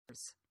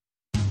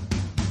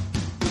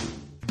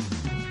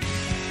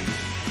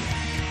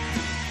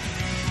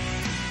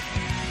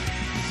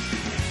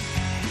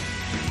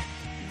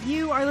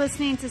You are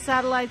listening to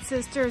Satellite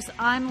Sisters.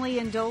 I'm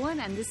Leanne Dolan,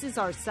 and this is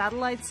our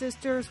Satellite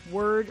Sisters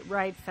Word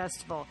Write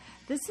Festival.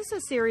 This is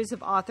a series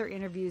of author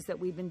interviews that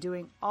we've been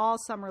doing all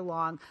summer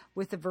long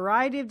with a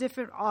variety of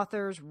different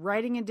authors,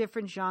 writing in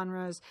different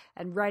genres,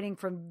 and writing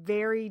from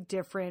very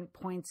different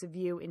points of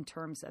view in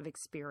terms of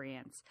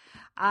experience.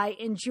 I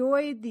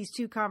enjoyed these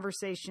two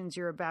conversations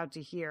you're about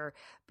to hear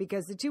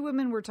because the two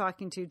women we're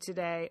talking to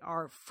today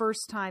are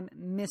first-time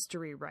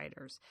mystery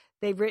writers.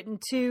 They've written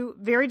two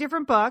very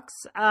different books.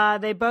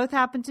 They both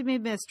happen to be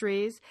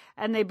mysteries,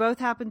 and they both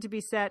happen to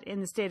be set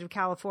in the state of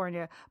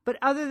California. But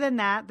other than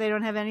that, they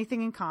don't have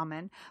anything in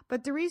common.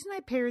 But the reason I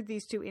paired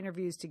these two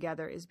interviews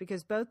together is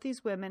because both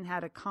these women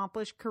had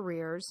accomplished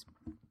careers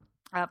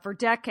for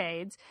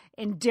decades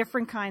in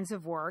different kinds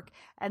of work.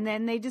 And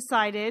then they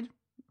decided,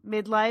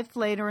 midlife,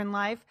 later in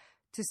life,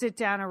 to sit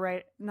down and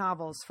write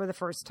novels for the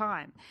first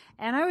time.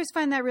 And I always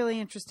find that really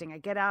interesting. I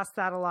get asked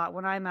that a lot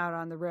when I'm out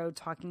on the road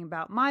talking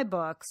about my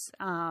books.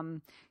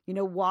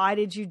 Why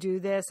did you do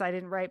this? I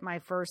didn't write my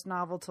first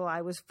novel till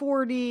I was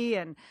 40,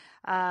 and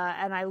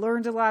I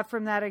learned a lot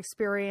from that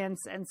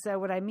experience. And so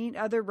when I meet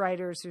other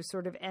writers who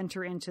sort of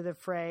enter into the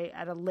fray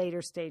at a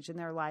later stage in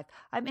their life,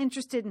 I'm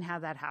interested in how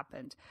that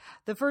happened.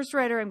 The first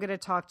writer I'm going to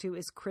talk to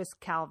is Chris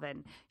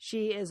Calvin.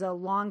 She is a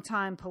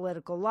longtime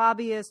political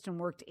lobbyist and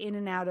worked in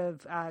and out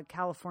of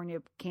California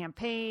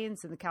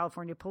campaigns and the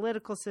California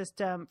political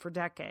system for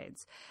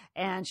decades.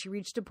 And she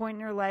reached a point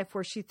in her life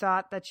where she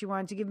thought that she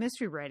wanted to give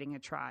mystery writing a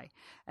try.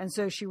 And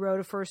so she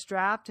wrote a first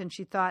draft and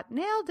she thought,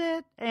 nailed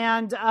it.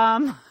 And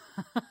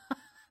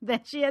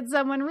then she had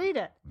someone read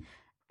it.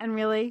 And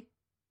really,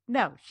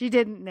 no, she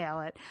didn't nail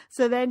it.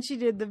 So then she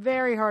did the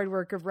very hard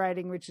work of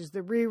writing, which is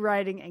the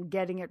rewriting and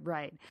getting it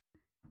right.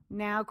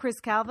 Now, Chris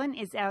Calvin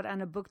is out on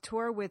a book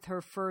tour with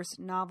her first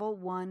novel,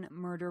 One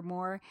Murder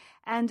More.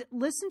 And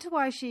listen to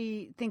why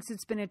she thinks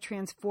it's been a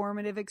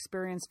transformative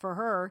experience for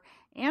her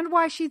and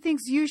why she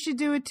thinks you should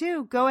do it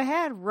too. Go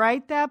ahead,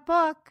 write that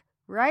book.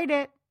 Write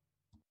it.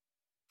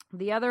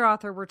 The other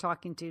author we're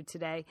talking to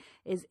today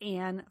is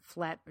Anne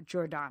Flett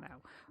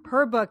Giordano.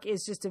 Her book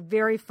is just a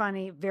very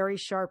funny, very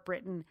sharp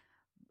written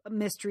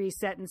mystery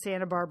set in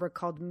Santa Barbara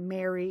called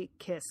Marry,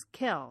 Kiss,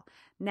 Kill.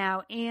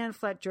 Now, Anne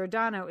Flett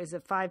Giordano is a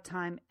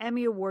 5-time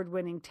Emmy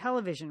Award-winning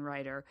television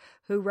writer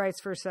who writes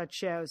for such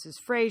shows as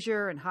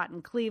Frasier and Hot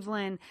in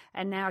Cleveland,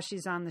 and now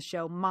she's on the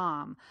show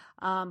Mom.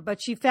 But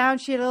she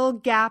found she had a little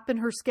gap in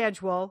her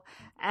schedule,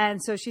 and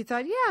so she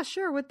thought, yeah,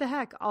 sure, what the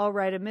heck, I'll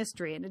write a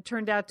mystery. And it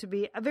turned out to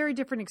be a very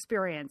different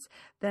experience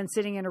than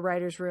sitting in a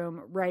writer's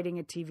room writing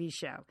a TV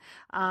show.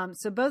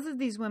 So both of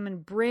these women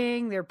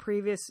bring their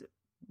previous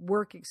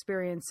work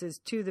experiences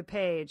to the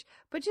page,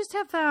 but just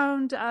have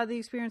found the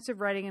experience of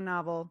writing a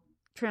novel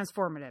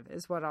transformative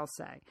is what I'll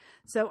say.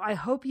 So I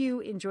hope you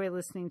enjoy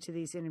listening to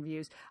these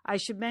interviews. I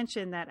should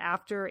mention that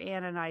after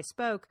Anne and I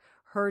spoke,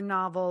 her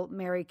novel,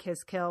 Marry,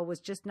 Kiss, Kill,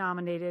 was just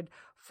nominated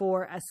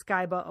for a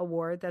SCIBA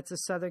Award. That's a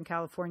Southern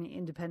California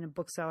Independent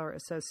Bookseller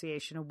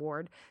Association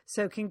Award.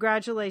 So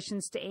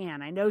congratulations to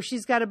Anne. I know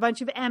she's got a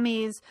bunch of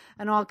Emmys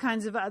and all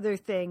kinds of other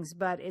things,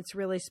 but it's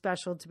really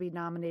special to be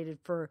nominated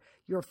for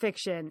your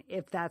fiction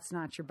if that's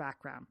not your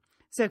background.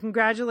 So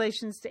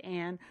congratulations to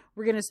Anne.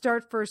 We're going to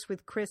start first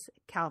with Chris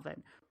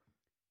Calvin.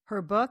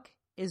 Her book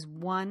is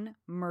One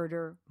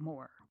Murder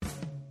More.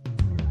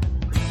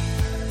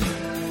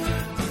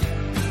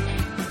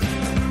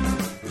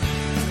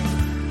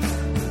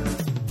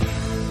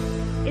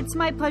 It's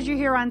my pleasure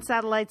here on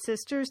Satellite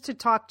Sisters to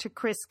talk to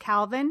Chris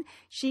Calvin.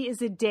 She is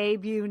a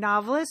debut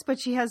novelist, but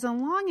she has a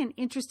long and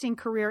interesting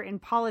career in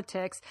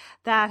politics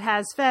that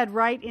has fed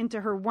right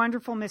into her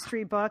wonderful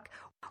mystery book.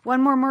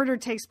 One More Murder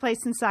takes place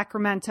in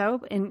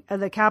Sacramento, in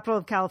the capital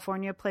of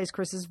California, a place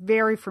Chris is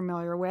very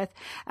familiar with.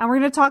 And we're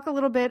going to talk a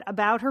little bit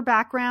about her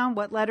background,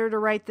 what led her to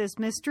write this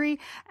mystery,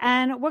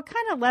 and what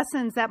kind of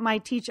lessons that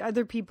might teach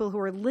other people who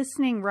are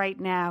listening right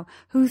now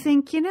who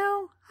think,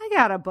 I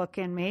got a book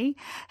in me.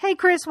 Hey,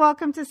 Chris,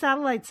 welcome to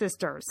Satellite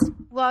Sisters.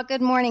 Well,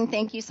 good morning.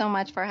 Thank you so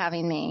much for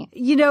having me.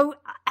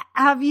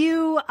 Have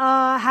you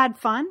had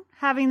fun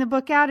having the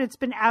book out? It's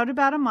been out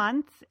about a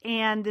month,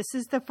 and this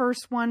is the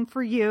first one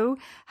for you.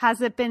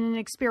 Has it been an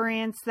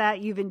experience that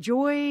you've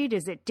enjoyed?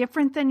 Is it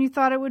different than you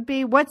thought it would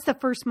be? What's the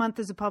first month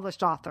as a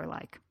published author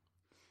like?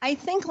 I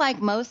think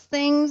like most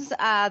things,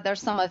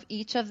 there's some of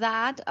each of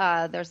that.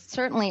 There's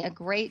certainly a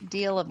great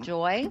deal of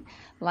joy.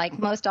 Like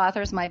most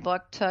authors, my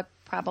book took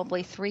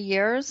probably 3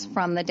 years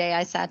from the day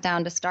I sat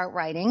down to start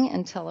writing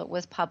until it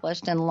was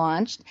published and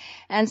launched.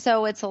 And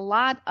so it's a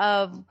lot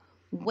of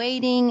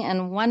waiting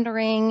and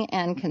wondering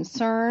and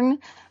concern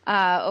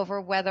over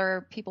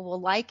whether people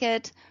will like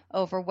it,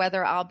 over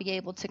whether I'll be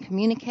able to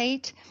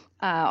communicate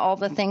all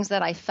the things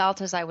that I felt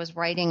as I was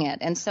writing it.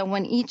 And so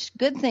when each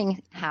good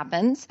thing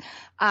happens,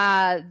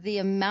 the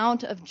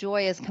amount of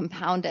joy is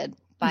compounded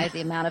by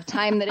the amount of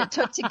time that it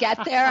took to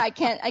get there. I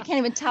can't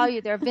even tell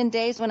you. There have been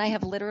days when I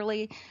have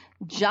literally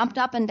jumped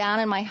up and down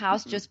in my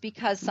house just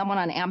because someone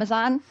on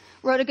Amazon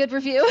wrote a good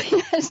review.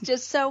 I was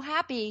just so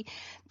happy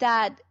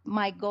that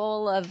my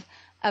goal of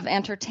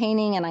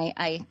entertaining, and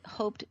I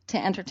hoped to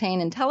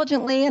entertain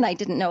intelligently, and I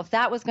didn't know if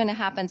that was going to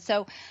happen.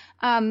 So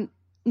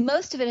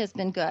most of it has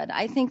been good.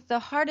 I think the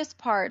hardest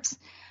parts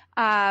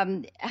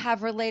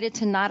have related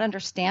to not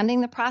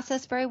understanding the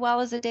process very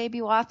well as a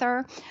debut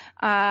author.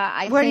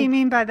 What do you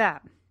mean by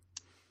that?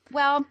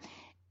 Well,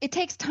 it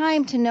takes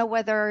time to know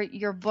whether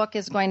your book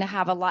is going to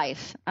have a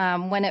life.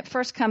 When it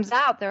first comes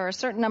out, there are a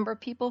certain number of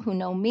people who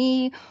know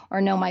me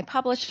or know my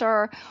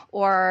publisher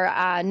or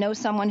know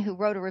someone who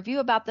wrote a review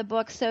about the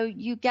book. So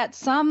you get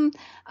some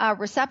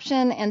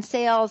reception and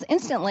sales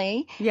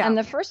instantly. Yeah. And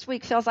the first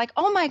week feels like,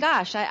 oh my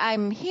gosh,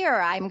 I'm here.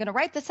 I'm going to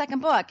write the second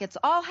book. It's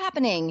all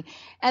happening.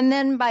 And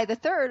then by the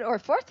third or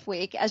fourth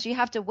week, as you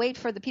have to wait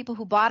for the people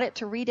who bought it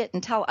to read it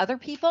and tell other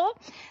people,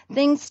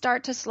 things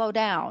start to slow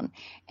down.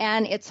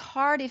 And it's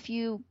hard if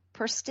you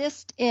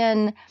persist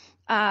in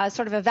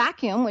sort of a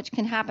vacuum, which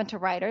can happen to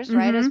writers,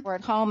 right? As we're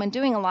at home and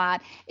doing a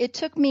lot. It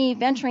took me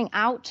venturing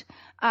out,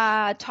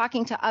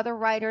 talking to other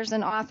writers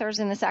and authors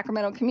in the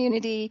Sacramento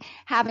community,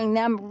 having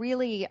them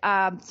really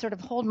sort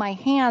of hold my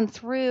hand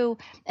through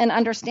and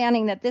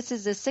understanding that this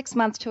is a 6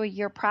 months to a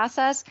year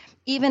process,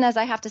 even as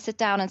I have to sit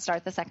down and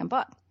start the second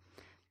book.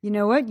 You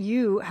know what?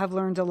 You have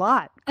learned a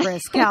lot,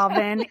 Chris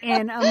Calvin,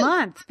 in a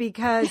month,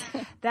 because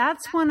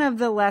that's one of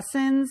the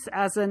lessons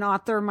as an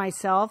author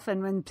myself.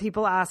 And when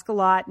people ask a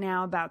lot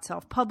now about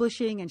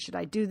self-publishing and should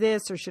I do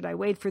this or should I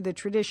wait for the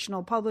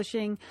traditional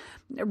publishing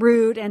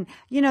route? And,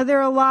 you know, there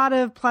are a lot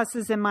of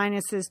pluses and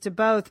minuses to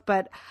both,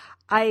 but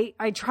I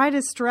try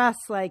to stress,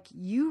 like,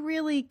 you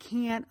really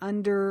can't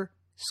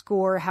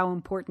underscore how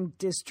important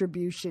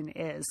distribution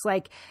is.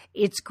 Like,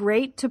 it's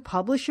great to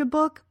publish a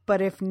book, but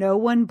if no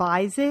one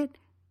buys it,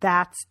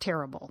 that's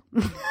terrible.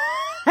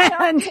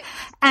 and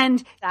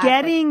exactly.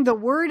 Getting the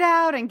word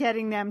out and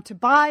getting them to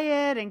buy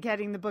it and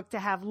getting the book to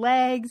have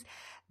legs,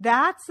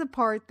 that's the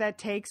part that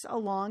takes a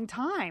long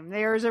time.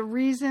 There's a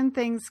reason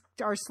things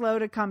are slow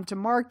to come to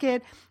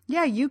market.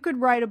 Yeah, you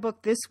could write a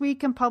book this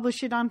week and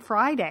publish it on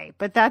Friday,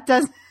 but that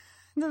doesn't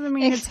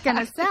mean it's going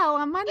to sell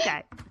on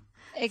Monday.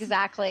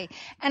 Exactly.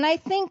 And I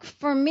think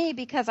for me,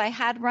 because I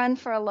had run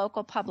for a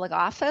local public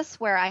office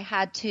where I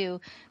had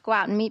to go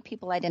out and meet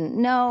people I didn't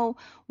know,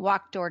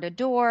 walk door to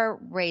door,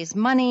 raise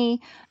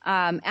money,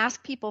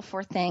 ask people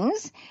for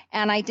things.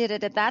 And I did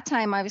it at that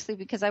time, obviously,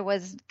 because I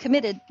was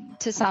committed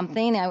to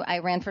something. I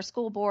ran for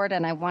school board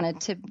and I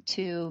wanted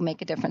to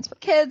make a difference for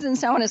kids and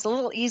so on. It's a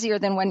little easier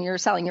than when you're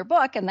selling your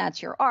book and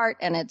that's your art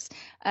and it's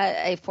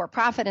a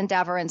for-profit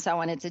endeavor and so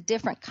on. It's a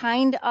different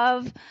kind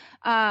of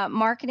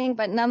marketing,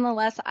 but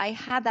nonetheless, I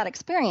had that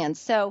experience.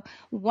 So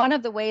one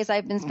of the ways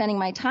I've been spending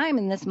my time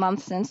in this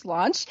month since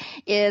launch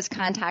is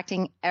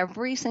contacting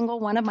every single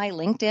one of my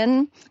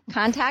LinkedIn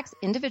contacts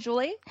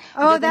individually.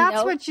 Oh,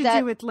 that's what you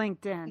do with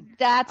LinkedIn.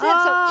 That's it.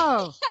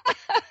 Oh,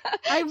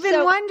 I've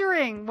been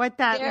wondering what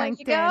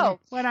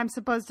I'm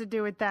supposed to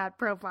do with that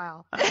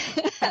profile.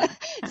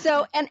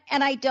 So, and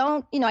I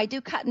don't, I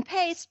do cut and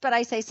paste, but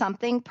I say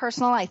something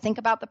personal. I think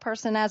about the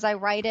person as I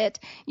write it.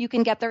 You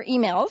can get their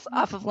emails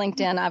off of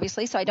LinkedIn,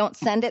 obviously, so I don't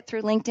send it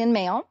through LinkedIn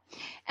Mail.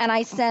 And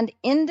I send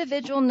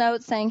individual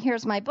notes saying,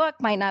 here's my book,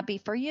 might not be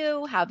for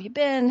you. How have you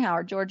been? How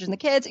are George and the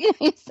kids?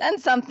 You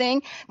send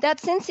something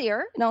that's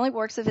sincere. It only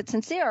works if it's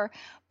sincere.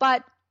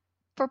 But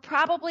for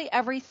probably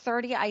every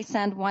 30 I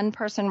send, one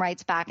person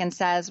writes back and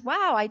says,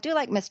 wow, I do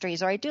like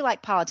mysteries or I do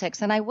like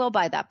politics and I will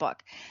buy that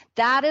book.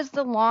 That is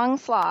the long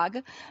slog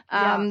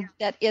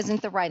that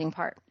isn't the writing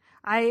part.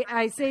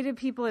 I say to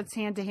people it's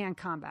hand-to-hand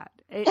combat.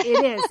 It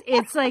is.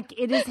 It's like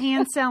it is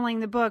hand selling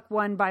the book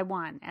one by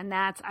one. And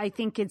I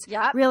think it's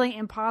really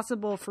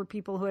impossible for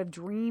people who have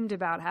dreamed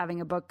about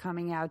having a book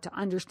coming out to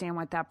understand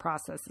what that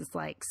process is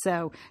like.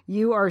 So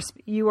you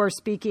are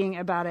speaking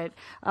about it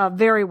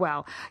very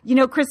well.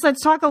 Chris,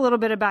 let's talk a little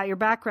bit about your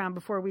background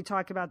before we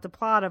talk about the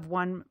plot of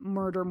One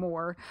Murder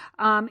More.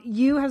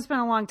 You have spent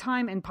a long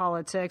time in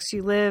politics.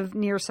 You live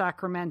near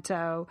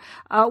Sacramento.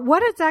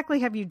 What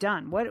exactly have you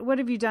done? What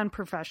have you done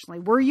professionally?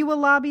 Were you a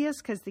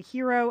lobbyist? Because the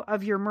hero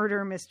of your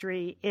murder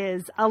mystery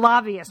is a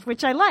lobbyist,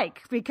 which I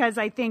like because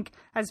I think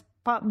as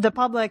the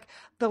public,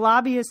 the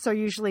lobbyists are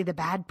usually the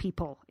bad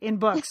people in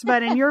books.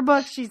 But in your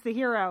book, she's the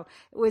hero.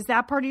 Was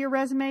that part of your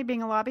resume,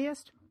 being a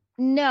lobbyist?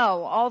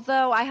 No,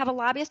 although I have a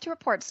lobbyist who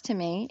reports to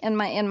me in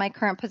my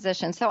current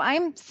position. So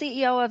I'm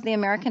CEO of the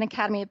American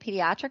Academy of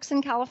Pediatrics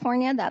in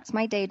California. That's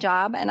my day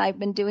job, and I've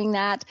been doing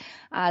that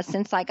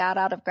since I got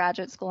out of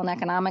graduate school in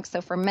economics, so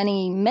for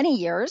many, many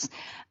years.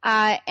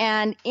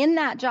 And in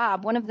that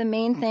job, one of the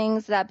main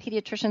things that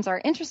pediatricians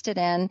are interested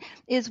in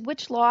is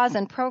which laws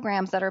and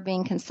programs that are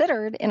being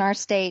considered in our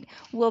state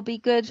will be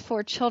good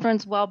for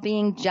children's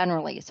well-being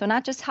generally. So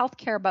not just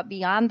healthcare, but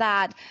beyond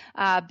that,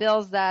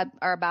 bills that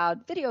are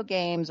about video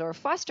games or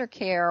foster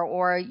care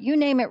or you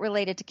name it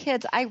related to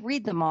kids. I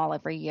read them all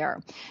every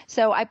year.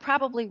 So I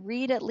probably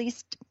read at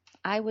least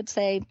I would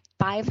say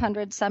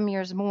 500 some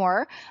years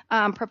more,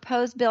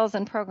 proposed bills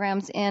and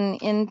programs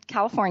in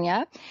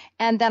California.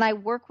 And then I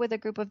work with a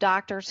group of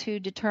doctors who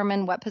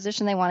determine what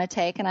position they want to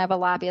take. And I have a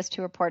lobbyist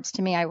who reports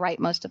to me. I write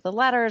most of the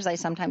letters. I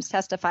sometimes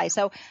testify.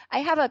 So I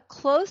have a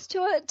close to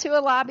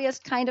a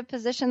lobbyist kind of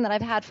position that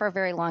I've had for a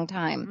very long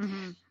time.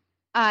 Mm-hmm.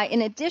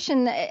 In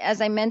addition,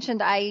 as I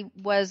mentioned, I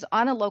was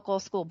on a local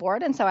school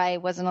board, and so I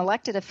was an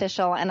elected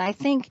official. And I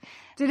think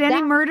did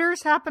any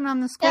murders happen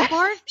on the school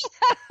board?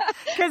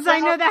 Because I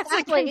know that's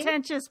a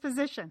contentious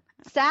position.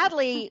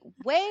 Sadly,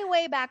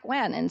 way back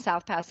when in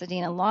South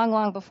Pasadena,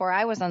 long before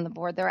I was on the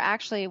board, there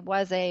actually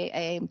was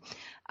there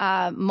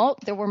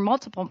were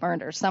multiple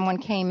murders. Someone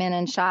came in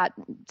and shot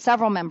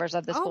several members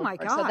of the school board.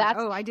 Oh my God! So that's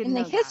I didn't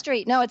know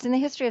history. That. No, it's in the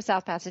history of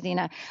South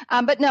Pasadena.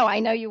 But no, I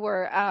know you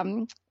were.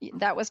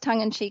 That was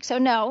tongue in cheek. So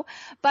no,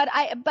 but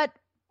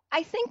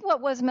I think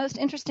what was most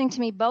interesting to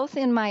me, both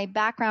in my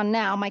background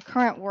now, my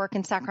current work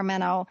in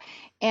Sacramento,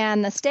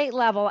 and the state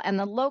level and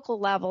the local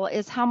level,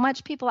 is how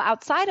much people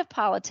outside of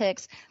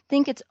politics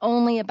think it's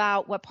only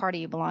about what party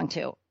you belong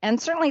to. And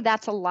certainly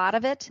that's a lot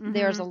of it. Mm-hmm.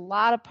 There's a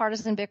lot of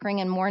partisan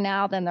bickering, and more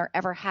now than there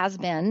ever has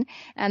been,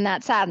 and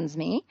that saddens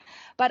me.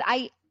 But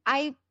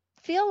I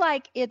feel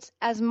like it's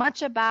as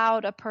much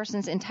about a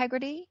person's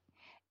integrity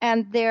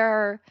and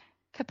their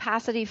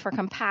capacity for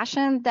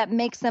compassion that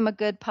makes them a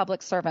good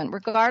public servant,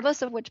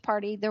 regardless of which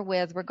party they're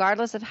with,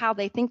 regardless of how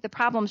they think the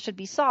problem should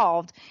be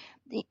solved.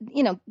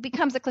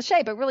 Becomes a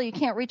cliche, but really you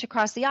can't reach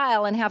across the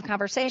aisle and have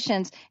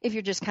conversations if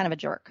you're just kind of a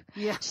jerk.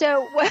 Yeah.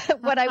 So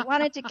what I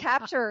wanted to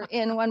capture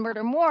in One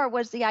Murder More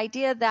was the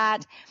idea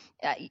that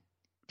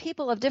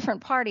people of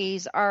different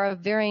parties are of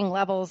varying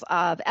levels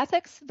of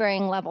ethics,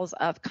 varying levels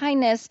of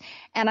kindness,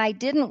 and I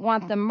didn't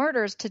want the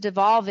murders to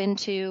devolve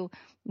into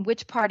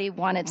which party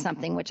wanted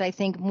something, which I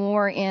think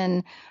more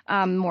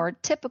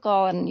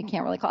typical, and you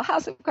can't really call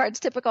House of Cards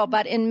typical,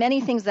 but in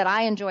many things that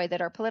I enjoy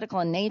that are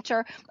political in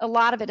nature, a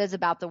lot of it is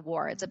about the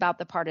war. It's about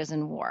the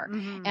partisan war.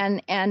 Mm-hmm.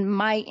 And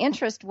my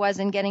interest was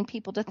in getting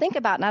people to think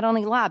about not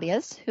only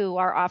lobbyists, who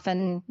are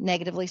often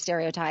negatively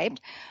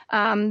stereotyped,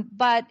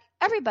 but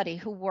everybody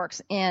who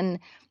works in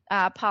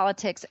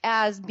politics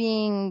as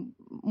being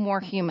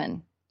more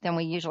human than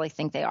we usually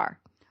think they are.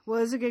 Well,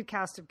 it's a good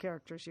cast of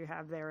characters you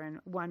have there in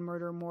One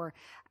Murder More.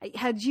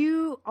 Had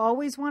you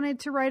always wanted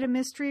to write a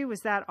mystery?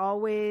 Was that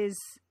always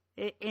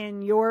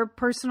in your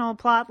personal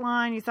plot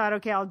line? You thought,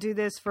 okay, I'll do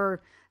this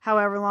for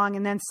however long,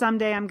 and then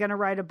someday I'm going to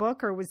write a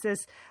book? Or was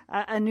this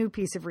a new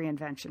piece of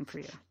reinvention for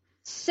you?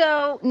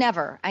 So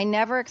never. I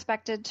never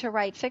expected to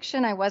write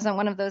fiction. I wasn't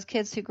one of those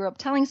kids who grew up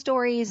telling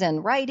stories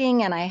and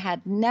writing, and I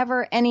had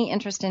never any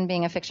interest in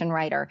being a fiction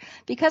writer.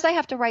 Because I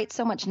have to write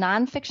so much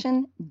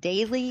nonfiction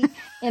daily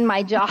in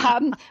my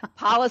job,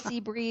 policy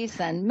briefs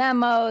and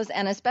memos,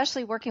 and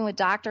especially working with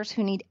doctors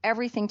who need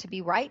everything to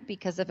be right,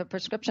 because if a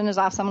prescription is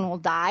off, someone will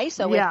die.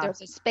 So if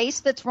there's a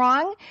space that's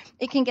wrong,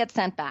 it can get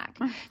sent back.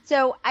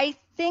 So I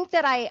think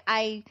that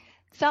I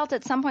felt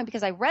at some point,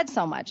 because I read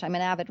so much, I'm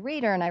an avid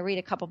reader and I read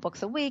a couple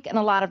books a week, and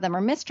a lot of them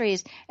are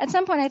mysteries. At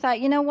some point I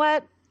thought, you know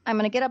what? I'm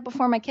going to get up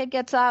before my kid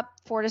gets up,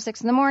 4 to 6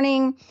 in the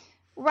morning,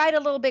 write a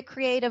little bit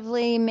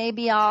creatively.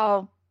 Maybe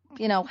I'll,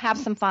 have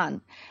some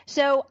fun.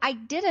 So I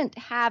didn't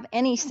have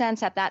any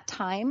sense at that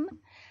time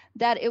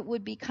that it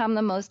would become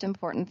the most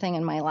important thing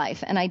in my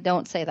life. And I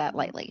don't say that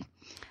lightly.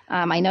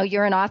 I know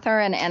you're an author,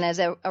 and as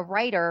a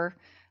writer,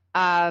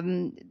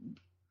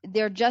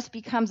 there just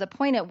becomes a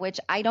point at which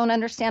I don't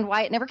understand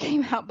why it never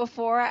came out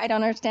before. I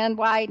don't understand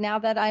why now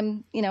that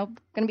I'm, going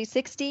to be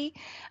 60,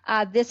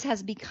 this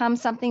has become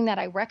something that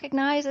I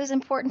recognize as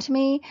important to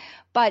me.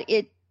 But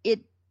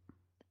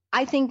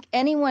I think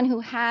anyone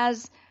who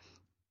has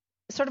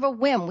sort of a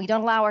whim, we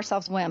don't allow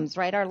ourselves whims,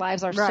 right? Our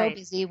lives are so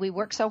busy. We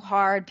work so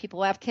hard. People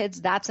who have kids,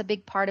 that's a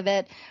big part of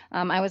it.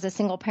 I was a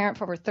single parent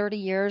for over 30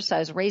 years. So I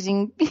was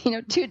raising,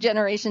 2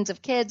 generations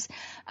of kids.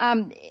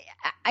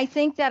 I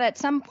think that at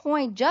some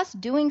point,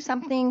 just doing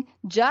something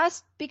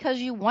just because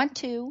you want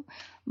to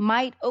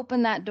might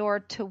open that door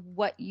to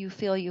what you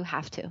feel you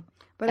have to.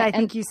 But I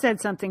think you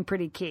said something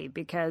pretty key,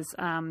 because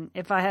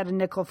if I had a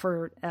nickel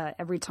for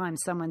every time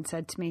someone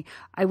said to me,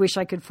 I wish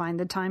I could find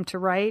the time to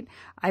write,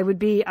 I would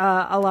be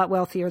a lot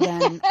wealthier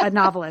than a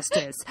novelist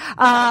is.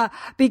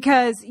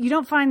 Because you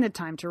don't find the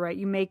time to write,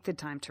 you make the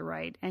time to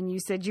write. And you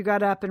said you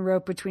got up and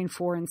wrote between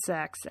 4 and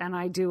 6. And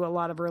I do a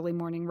lot of early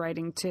morning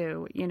writing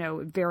too.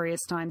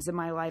 Various times in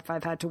my life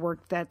I've had to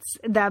work that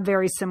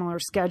very similar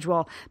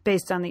schedule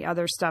based on the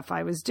other stuff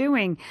I was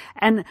doing.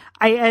 And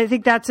I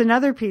think that's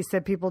another piece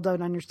that people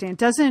don't understand.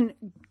 Doesn't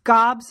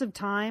gobs of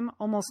time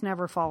almost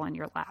never fall in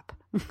your lap?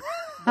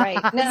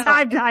 Right. No,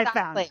 I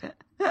found.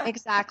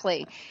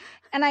 Exactly.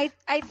 And I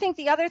think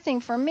the other thing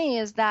for me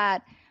is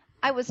that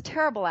I was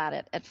terrible at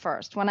it at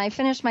first. When I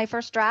finished my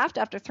first draft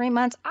after 3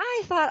 months,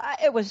 I thought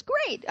it was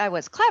great. I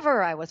was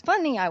clever. I was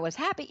funny. I was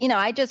happy.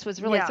 I just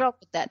was really thrilled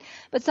with that.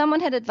 But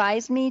someone had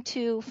advised me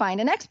to find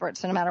an expert.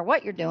 So no matter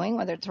what you're doing,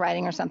 whether it's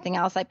writing or something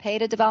else, I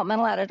paid a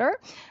developmental editor,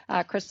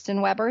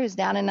 Kristen Weber, who's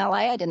down in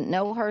LA. I didn't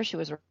know her. She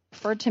was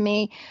referred to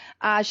me.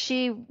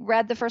 She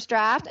read the first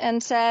draft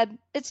and said,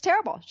 it's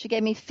terrible. She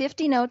gave me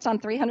 50 notes on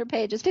 300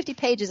 pages, 50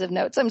 pages of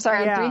notes, on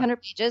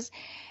 300 pages,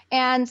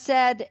 and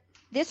said,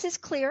 this is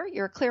clear.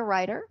 You're a clear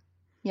writer.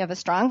 You have a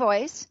strong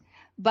voice,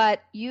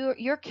 but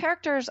your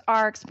characters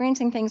are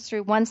experiencing things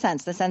through one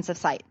sense, the sense of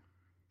sight.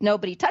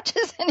 Nobody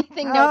touches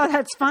anything. Oh,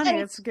 that's funny.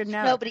 That's a good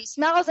note. Nobody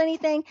smells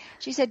anything.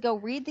 She said, go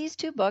read these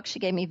 2 books. She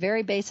gave me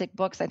very basic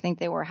books. I think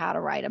they were How to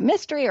Write a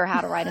Mystery or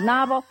How to Write a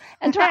Novel.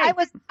 And I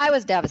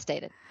was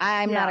devastated.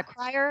 I'm not a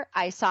crier.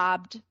 I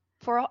sobbed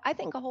for, I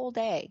think, a whole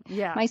day.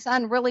 Yeah. My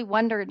son really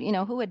wondered,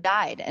 who had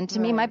died. And to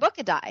me, my book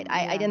had died.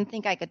 I didn't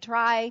think I could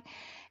try.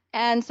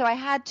 And so I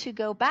had to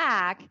go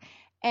back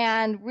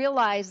and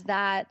realize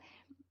that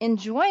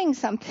enjoying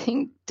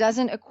something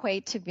doesn't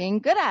equate to being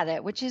good at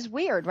it, which is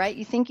weird, right?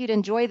 You think you'd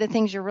enjoy the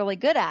things you're really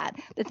good at.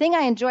 The thing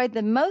I enjoyed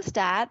the most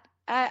at,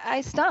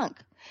 I stunk.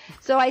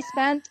 So I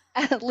spent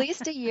at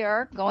least a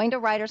year going to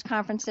writers'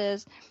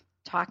 conferences,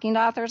 talking to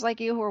authors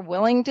like you who are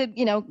willing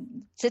to,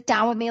 sit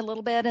down with me a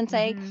little bit and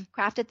say,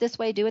 craft it this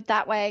way, do it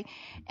that way.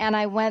 And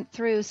I went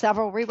through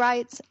several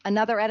rewrites.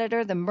 Another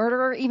editor, the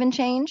murderer, even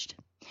changed.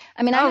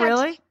 I mean,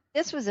 really?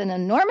 This was an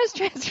enormous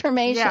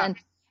transformation. Yeah.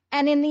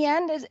 And in the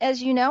end,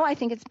 as you know, I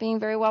think it's being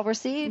very well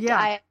received.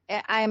 Yeah.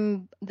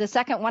 I'm the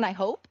second one. I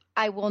hope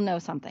I will know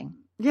something.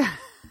 Yeah.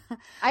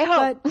 I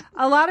hope. But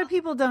a lot of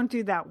people don't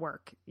do that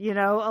work.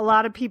 A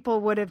lot of people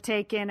would have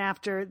taken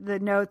after the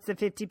notes, the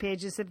 50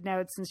 pages of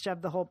notes, and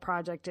shoved the whole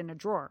project in a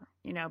drawer,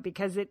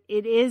 because it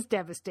is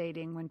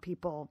devastating when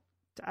people,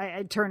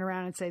 I turn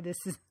around and say,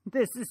 this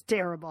is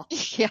terrible.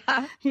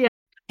 Yeah. Yeah.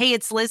 Hey,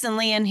 it's Liz and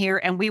Leanne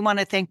here, and we want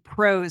to thank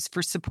Prose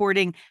for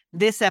supporting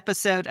this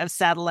episode of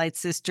Satellite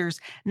Sisters.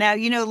 Now,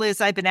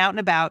 Liz, I've been out and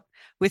about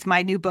with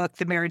my new book,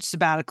 The Marriage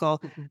Sabbatical.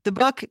 Mm-hmm. The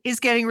book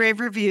is getting rave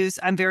reviews.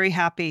 I'm very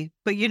happy.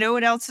 But you know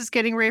what else is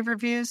getting rave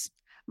reviews?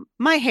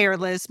 My hair,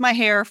 Liz. My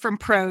hair from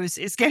Prose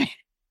is getting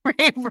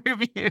rave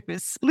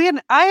reviews. Leanne,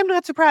 I am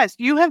not surprised.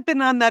 You have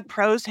been on that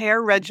Prose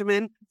hair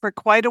regimen for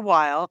quite a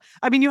while.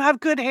 I mean, you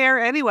have good hair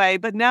anyway,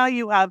 but now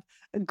you have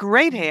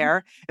great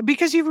hair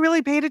because you've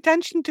really paid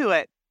attention to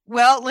it.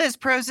 Well, Liz,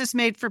 Prose is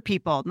made for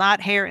people, not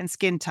hair and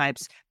skin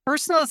types.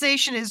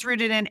 Personalization is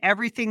rooted in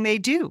everything they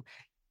do,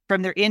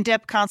 from their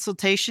in-depth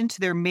consultation to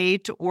their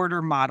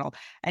made-to-order model.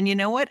 And you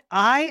know what?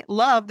 I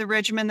love the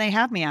regimen they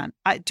have me on.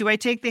 Do I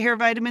take the hair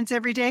vitamins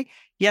every day?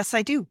 Yes,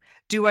 I do.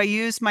 Do I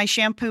use my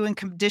shampoo and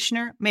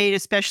conditioner made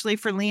especially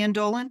for Leanne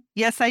Dolan?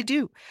 Yes, I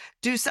do.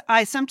 Do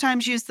I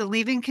sometimes use the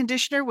leave-in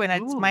conditioner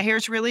when my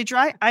hair's really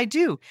dry? I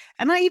do.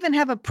 And I even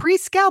have a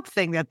pre-scalp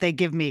thing that they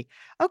give me.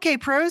 Okay,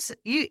 Prose,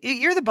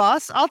 you're the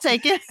boss. I'll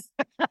take it.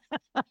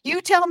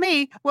 You tell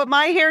me what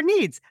my hair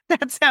needs.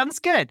 That sounds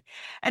good.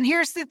 And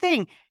here's the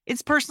thing.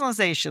 It's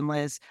personalization,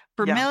 Liz.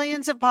 For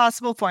millions of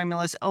possible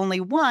formulas,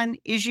 only one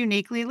is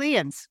uniquely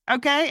Leanne's.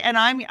 Okay? And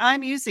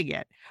I'm using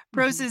it.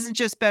 Prose isn't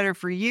just better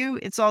for you,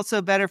 it's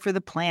also better for the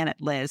planet,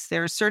 Liz.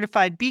 They're a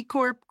certified B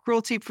Corp,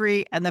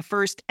 cruelty-free, and the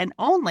first and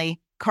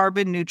only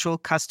carbon neutral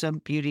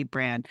custom beauty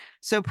brand.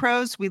 So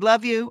Prose, we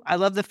love you. I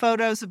love the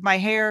photos of my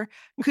hair.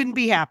 Couldn't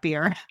be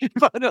happier.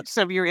 Photos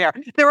of your hair.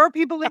 There are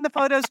people in the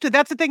photos too.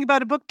 That's the thing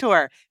about a book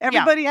tour.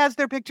 Everybody has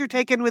their picture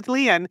taken with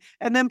Leanne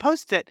and then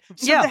post it.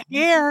 So the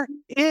hair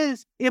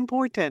is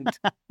important.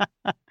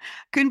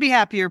 Couldn't be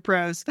happier,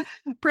 Prose.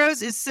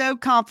 Prose is so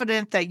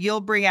confident that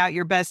you'll bring out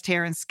your best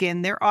hair and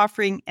skin. They're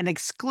offering an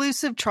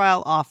exclusive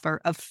trial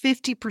offer of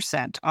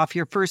 50% off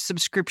your first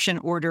subscription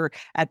order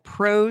at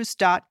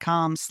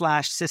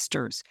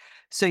prose.com/sisters.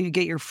 So you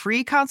get your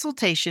free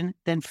consultation,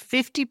 then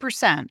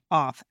 50%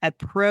 off at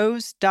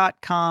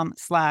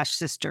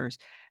prose.com/sisters.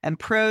 And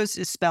Prose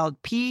is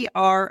spelled Prose.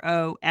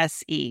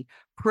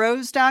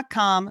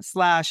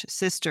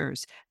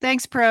 Prose.com/sisters.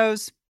 Thanks,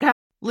 Prose.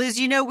 Liz,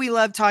 we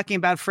love talking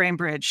about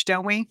FrameBridge,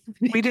 don't we?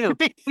 We do.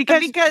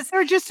 because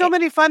there are just so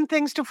many fun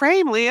things to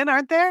frame, Leanne,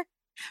 aren't there?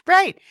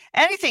 Right.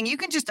 Anything. You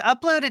can just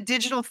upload a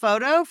digital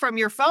photo from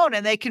your phone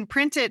and they can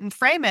print it and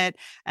frame it.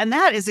 And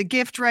that is a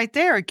gift right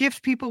there, a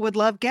gift people would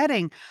love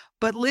getting.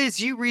 But Liz,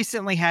 you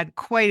recently had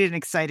quite an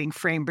exciting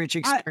FrameBridge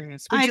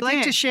experience. Would you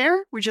like to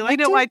share? Would you like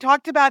to? I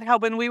talked about how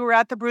when we were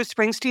at the Bruce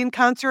Springsteen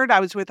concert, I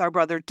was with our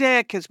brother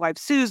Dick, his wife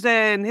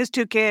Susan, his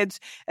 2 kids,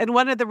 and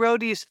one of the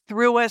roadies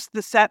threw us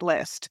the set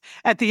list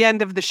at the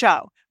end of the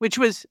show, which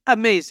was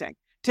amazing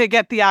to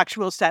get the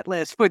actual set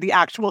list for the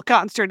actual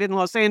concert in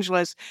Los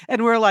Angeles.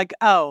 And we're like,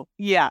 oh,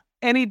 yeah,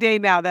 any day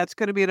now, that's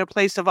going to be in a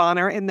place of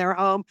honor in their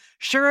home.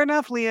 Sure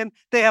enough, Leanne,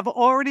 they have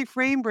already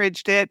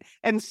FrameBridged it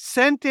and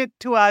sent it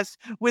to us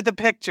with a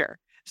picture.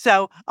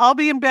 So I'll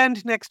be in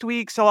Bend next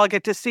week, so I'll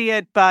get to see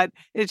it. But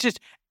it's just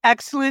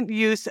excellent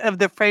use of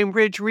the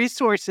FrameBridge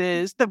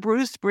resources, the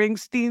Bruce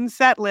Springsteen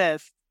set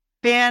list.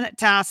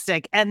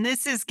 Fantastic. And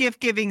this is gift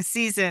giving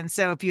season.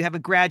 So if you have a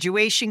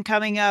graduation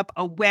coming up,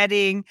 a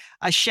wedding,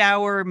 a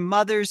shower,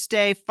 Mother's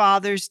Day,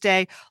 Father's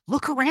Day,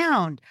 look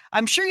around.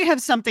 I'm sure you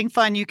have something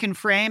fun you can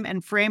frame,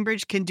 and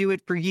Framebridge can do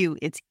it for you.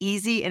 It's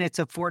easy and it's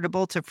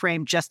affordable to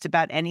frame just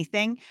about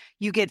anything.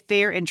 You get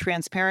fair and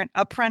transparent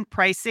upfront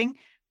pricing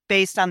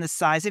based on the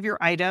size of your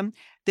item.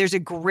 There's a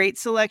great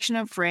selection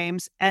of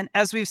frames. And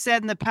as we've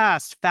said in the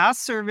past,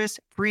 fast service,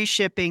 free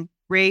shipping,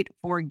 great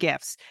for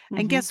gifts.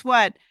 And guess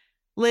what?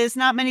 Liz,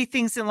 not many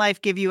things in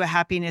life give you a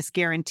happiness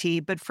guarantee,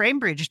 but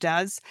Framebridge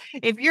does.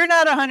 If you're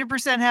not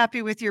 100%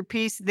 happy with your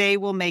piece, they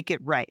will make it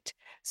right.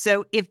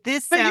 So if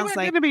this but sounds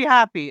like... you're going to be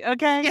happy,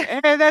 okay?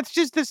 Yeah. That's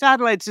just the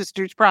Satellite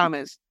Sisters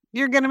promise.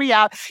 You're going to be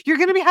out. You're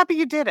going to be happy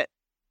you did it.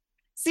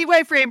 See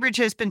why Framebridge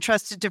has been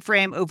trusted to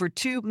frame over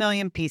 2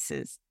 million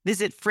pieces.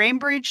 Visit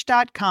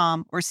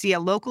framebridge.com or see a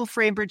local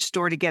Framebridge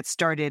store to get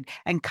started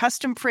and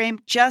custom frame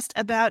just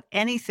about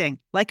anything,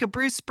 like a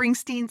Bruce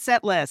Springsteen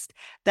set list.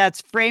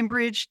 That's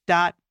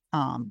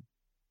framebridge.com.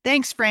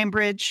 Thanks,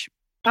 Framebridge.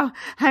 Oh,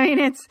 I mean,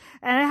 it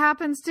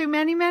happens to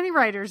many, many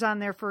writers on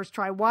their first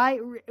try. Why,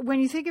 when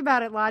you think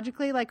about it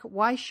logically, like,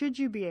 why should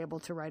you be able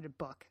to write a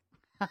book?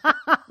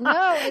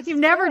 No, you've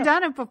never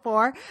done it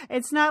before.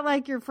 It's not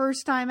like your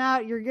first time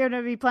out, you're going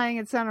to be playing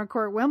at Center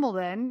Court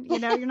Wimbledon. You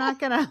know, you're not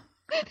going to.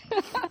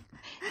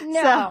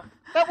 No,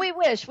 but we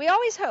wish. We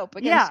always hope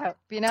against hope,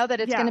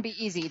 that it's going to be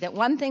easy, that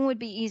one thing would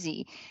be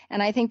easy.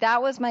 And I think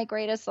that was my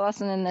greatest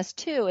lesson in this,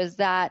 too, is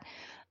that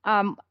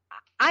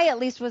I at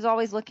least was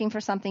always looking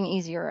for something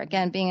easier.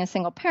 Again, being a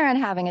single parent,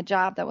 having a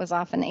job that was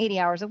often 80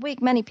 hours a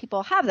week. Many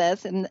people have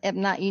this, and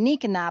I'm not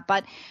unique in that.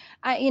 But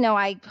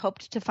I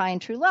hoped to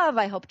find true love.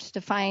 I hoped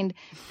to find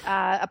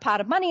a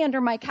pot of money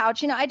under my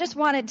couch. I just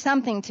wanted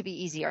something to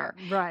be easier.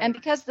 Right. And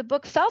because the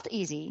book felt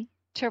easy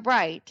to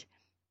write,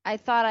 I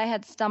thought I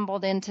had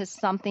stumbled into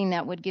something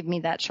that would give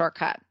me that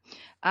shortcut.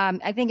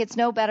 I think it's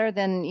no better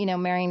than,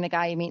 marrying the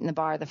guy you meet in the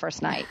bar the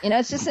first night.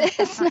 It's just,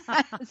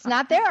 it's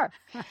not there.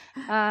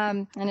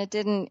 And it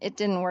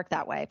didn't work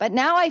that way. But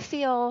now I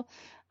feel,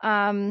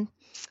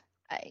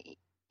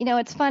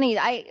 it's funny.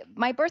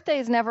 My birthday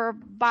has never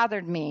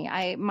bothered me.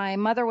 My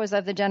mother was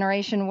of the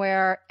generation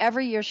where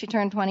every year she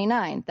turned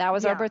 29. That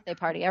was our birthday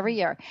party every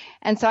year.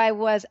 And so I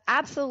was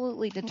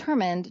absolutely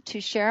determined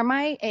to share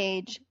my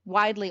age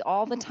widely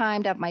all the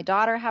time, to have my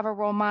daughter have a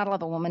role model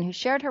of a woman who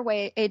shared her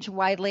age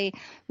widely.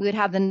 We would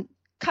have the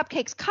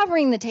cupcakes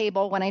covering the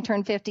table when I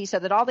turned 50 so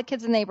that all the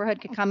kids in the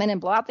neighborhood could come in and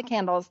blow out the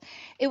candles.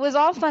 It was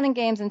all fun and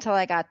games until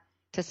I got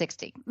to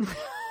 60.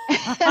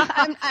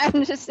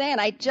 I'm just saying,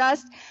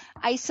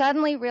 I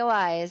suddenly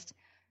realized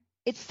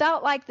it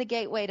felt like the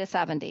gateway to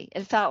 70.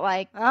 It felt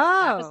like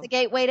that was the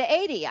gateway to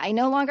 80. I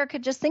no longer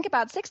could just think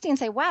about 60 and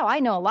say, wow, I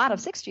know a lot of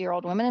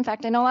 60-year-old women. In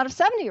fact, I know a lot of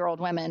 70-year-old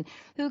women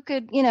who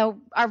could,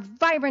 are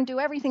vibrant, do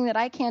everything that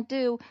I can't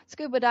do,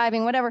 scuba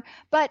diving, whatever.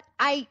 But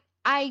I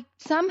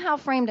somehow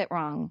framed it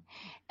wrong.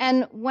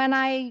 And when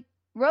I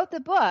wrote the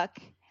book,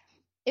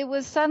 it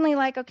was suddenly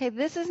like, okay,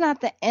 this is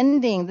not the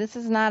ending. This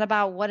is not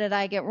about what did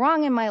I get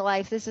wrong in my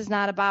life. This is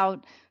not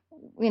about,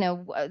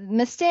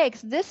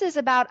 mistakes. This is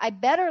about I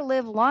better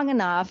live long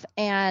enough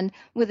and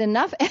with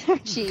enough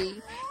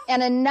energy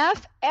and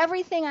enough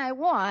everything I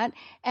want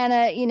and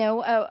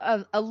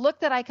a look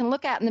that I can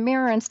look at in the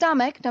mirror and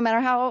stomach, no matter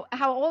how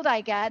old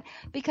I get,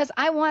 because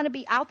I want to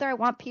be out there. I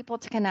want people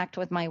to connect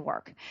with my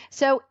work.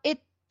 So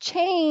it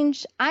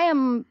changed. I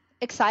am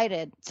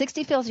excited.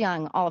 60 feels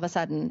young all of a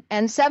sudden,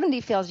 and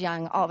 70 feels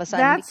young all of a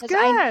sudden. That's because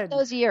good. I know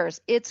those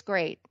years. It's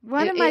great.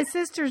 One of my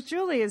sisters,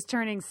 Julie, is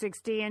turning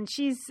 60, and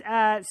she's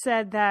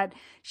said that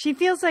she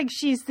feels like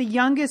she's the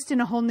youngest in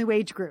a whole new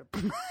age group.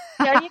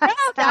 There you go.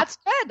 That's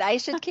good. I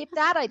should keep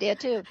that idea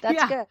too.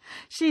 That's good.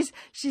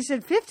 She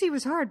said 50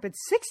 was hard, but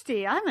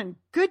 60, I'm in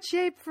good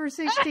shape for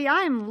 60.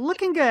 I'm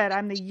looking good.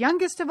 I'm the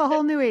youngest of a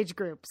whole new age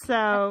group.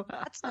 So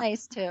that's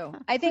nice too.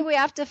 I think we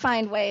have to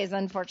find ways,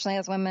 unfortunately,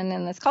 as women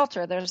in this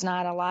culture, there's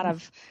not a lot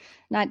of,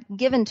 not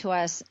given to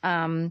us,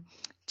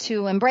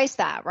 to embrace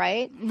that,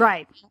 right?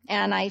 Right.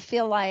 And I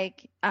feel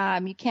like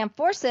you can't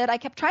force it. I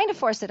kept trying to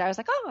force it. I was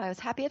like, I was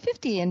happy at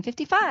 50 and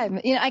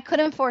 55. I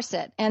couldn't force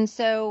it. And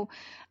so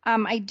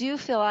I do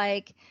feel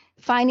like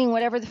finding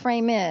whatever the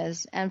frame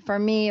is, and for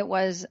me it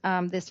was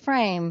this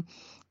frame,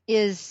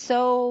 is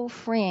so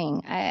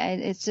freeing.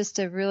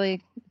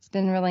 It's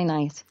been really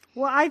nice.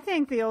 Well, I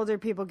think the older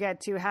people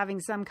get to, having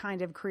some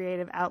kind of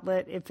creative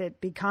outlet, if it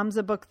becomes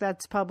a book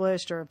that's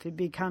published, or if it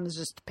becomes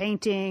just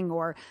painting,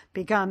 or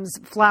becomes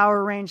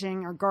flower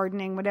arranging or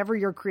gardening, whatever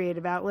your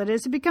creative outlet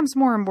is, it becomes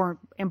more and more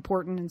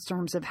important in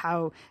terms of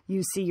how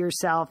you see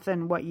yourself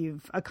and what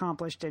you've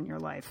accomplished in your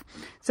life.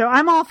 So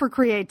I'm all for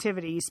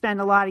creativity. You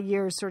spend a lot of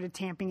years sort of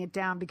tamping it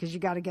down because you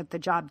got to get the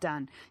job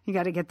done. You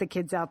got to get the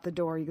kids out the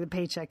door. The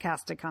paycheck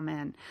has to come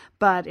in.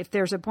 But if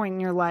there's a point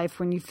in your life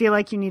when you feel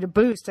like you need a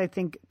boost, I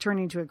think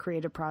turning to a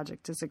creative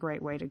project is a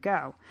great way to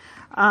go.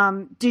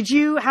 Did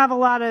you have a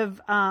lot of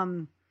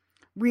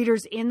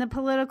readers in the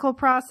political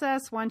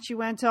process? Once you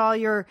went to all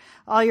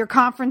your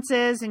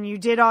conferences and you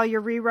did all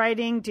your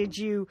rewriting, did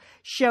you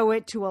show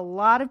it to a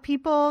lot of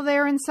people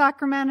there in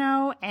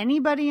Sacramento?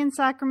 Anybody in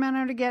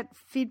Sacramento to get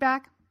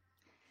feedback?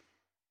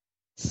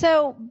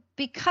 So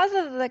because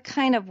of the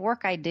kind of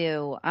work I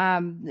do,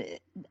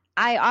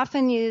 I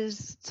often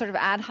use sort of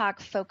ad hoc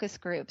focus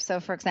groups. So,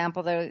 for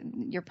example,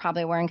 you're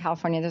probably aware in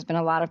California, there's been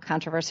a lot of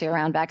controversy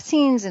around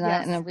vaccines in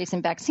a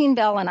recent vaccine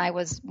bill, and I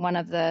was one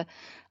of the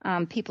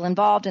people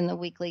involved in the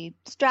weekly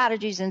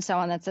strategies and so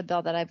on. That's a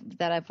bill that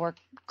I've worked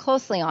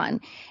closely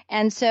on.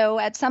 And so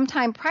at some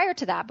time prior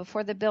to that,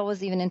 before the bill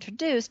was even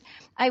introduced,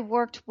 I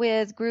worked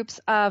with groups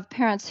of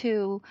parents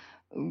who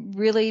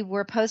really were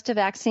opposed to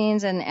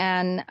vaccines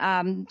and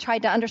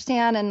tried to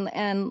understand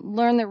and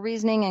learn their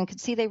reasoning and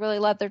could see they really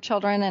loved their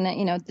children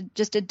and,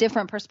 just a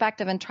different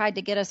perspective and tried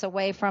to get us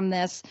away from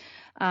this,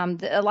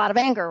 a lot of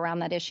anger around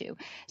that issue.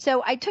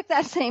 So I took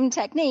that same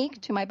technique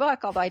to my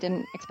book, although I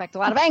didn't expect a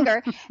lot of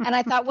anger. And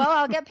I thought, well,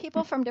 I'll get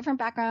people from different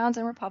backgrounds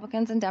and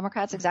Republicans and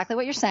Democrats, exactly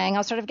what you're saying.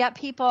 I'll sort of get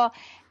people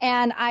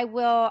and I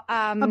will.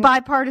 A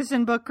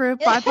bipartisan book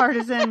group,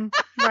 bipartisan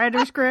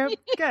writers group.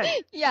 Good.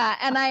 Yeah.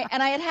 And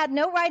I had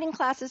no writing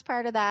classes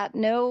prior to that.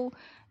 No,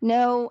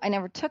 I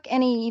never took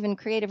any even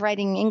creative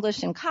writing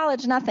English in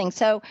college, nothing.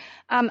 So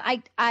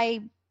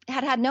I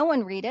had no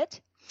one read it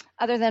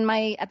other than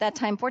my, at that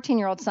time,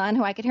 14-year-old son,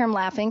 who I could hear him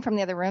laughing from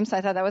the other room. So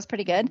I thought that was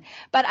pretty good.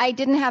 But I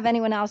didn't have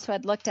anyone else who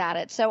had looked at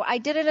it. So I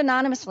did it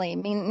anonymously,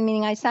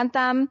 meaning I sent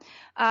them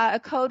a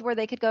code where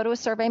they could go to a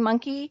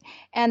SurveyMonkey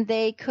and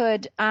they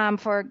could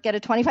get a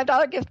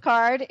 $25 gift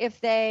card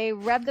if they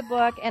read the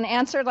book and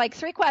answered like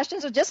 3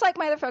 questions. So just like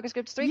my other focus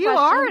groups, 3 questions. You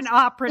are an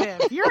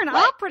operative. You're an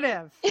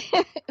operative.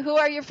 Who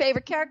are your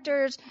favorite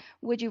characters?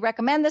 Would you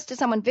recommend this to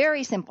someone?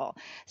 Very simple.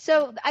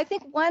 So I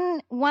think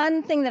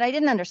one thing that I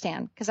didn't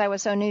understand because I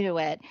was so new to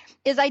it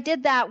is I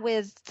did that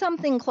with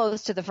something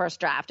close to the first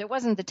draft. It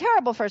wasn't the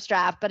terrible first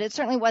draft, but it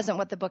certainly wasn't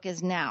what the book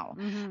is now.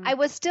 Mm-hmm. I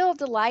was still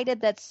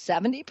delighted that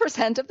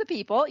 70% of the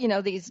people,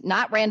 these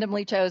not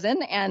randomly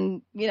chosen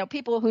and,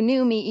 people who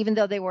knew me, even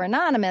though they were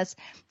anonymous,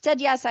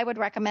 said, yes, I would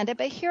recommend it,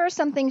 but here are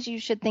some things you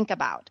should think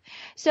about.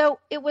 So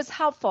it was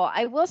helpful.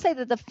 I will say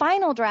that the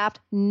final draft,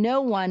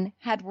 no one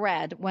had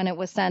read when it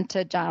was sent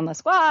to John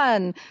Lasqua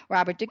and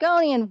Robert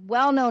Dugoni and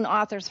well-known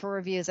authors for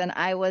reviews. And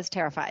I was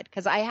terrified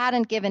because I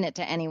hadn't given it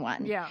to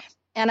anyone. Yeah.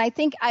 And I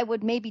think I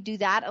would maybe do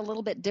that a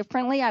little bit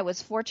differently. I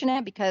was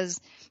fortunate because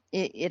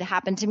it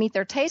happened to meet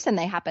their taste and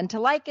they happened to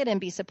like it and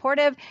be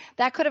supportive.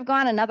 That could have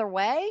gone another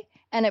way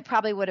and it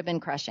probably would have been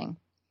crushing.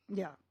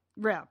 Yeah.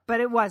 Yeah, but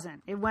it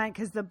wasn't. It went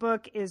because the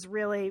book is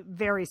really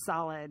very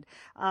solid,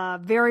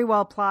 very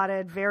well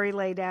plotted, very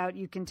laid out.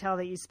 You can tell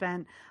that you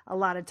spent a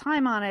lot of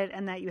time on it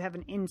and that you have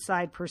an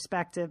inside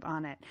perspective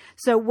on it.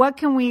 So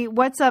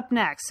what's up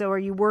next? So are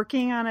you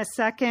working on a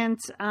second?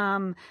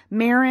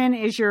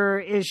 Marin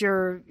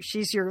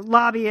she's your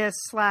lobbyist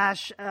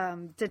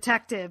 /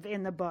 detective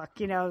in the book,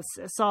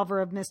 solver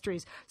of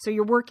mysteries. So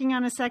you're working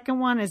on a second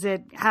one. Is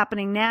it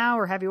happening now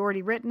or have you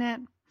already written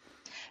it?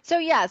 So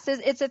yes,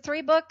 it's a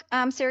 3-book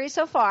series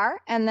so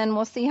far, and then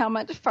we'll see how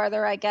much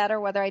farther I get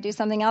or whether I do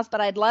something else, but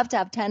I'd love to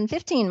have 10,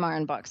 15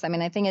 Marin books. I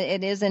mean, I think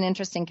it is an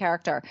interesting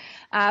character.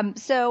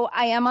 So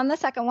I am on the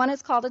second one.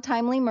 It's called A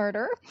Timely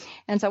Murder,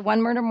 and so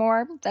one murder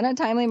more than a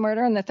timely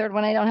murder, and the third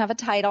one I don't have a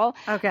title.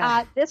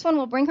 Okay. This one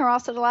will bring her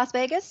also to Las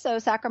Vegas, so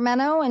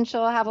Sacramento, and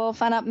she'll have a little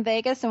fun up in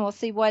Vegas, and we'll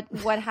see what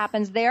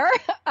happens there.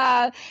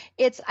 I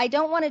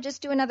don't want to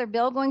just do another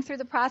bill going through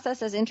the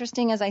process, as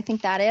interesting as I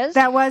think that is.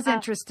 That was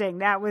interesting.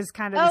 That was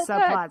kind of the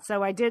subplot. Good.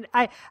 So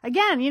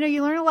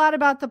you learn a lot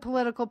about the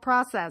political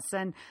process.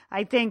 And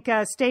I think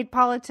state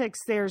politics,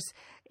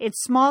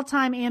 it's small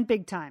time and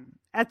big time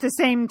at the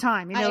same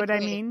time. You know what I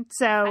mean?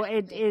 So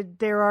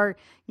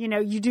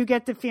you do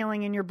get the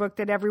feeling in your book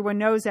that everyone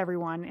knows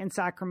everyone in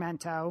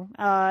Sacramento.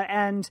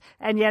 And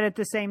yet at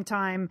the same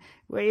time,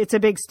 it's a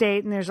big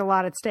state and there's a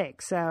lot at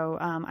stake. So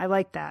I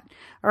like that.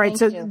 All right.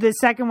 Thank you. The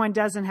second one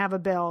doesn't have a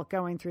bill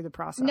going through the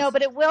process. No,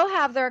 but it will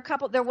have,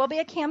 there will be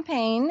a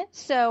campaign.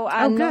 So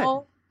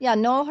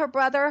Noel, her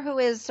brother, who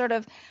is sort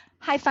of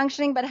high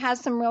functioning but has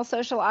some real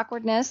social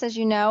awkwardness, as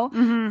you know.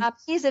 Mm-hmm.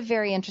 He's a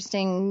very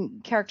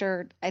interesting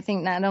character, I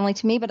think, not only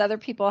to me, but other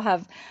people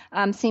have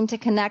seemed to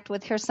connect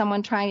with. Here's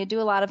someone trying to do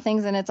a lot of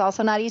things, and it's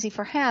also not easy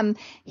for him.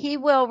 He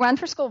will run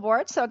for school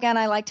board. So, again,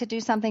 I like to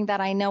do something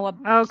that I know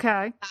about.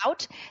 Okay.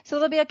 So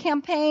there'll be a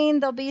campaign.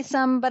 There'll be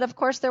but of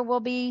course there will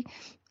be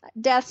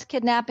deaths,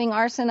 kidnapping,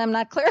 arson. I'm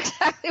not clear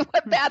exactly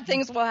what bad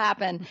things will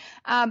happen.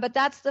 But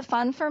that's the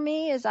fun for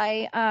me is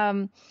I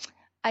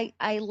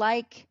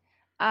like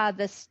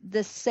the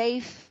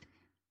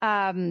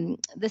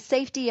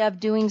safety of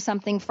doing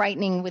something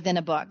frightening within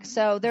a book.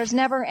 So there's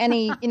never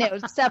any,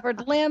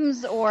 severed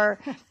limbs or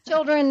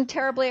children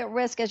terribly at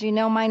risk. As you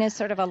know, mine is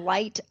sort of a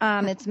light.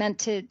 It's meant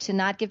to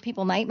not give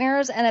people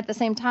nightmares. And at the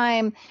same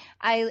time,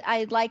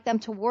 I like them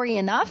to worry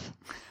enough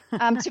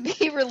to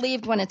be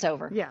relieved when it's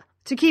over. Yeah.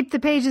 To keep the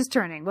pages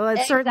turning. Well,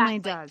 it certainly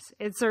Exactly. does.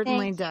 It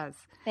certainly does.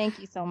 Thank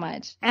you so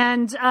much.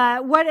 And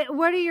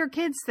what do your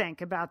kids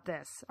think about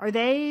this? Are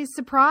they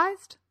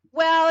surprised?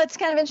 Well, it's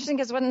kind of interesting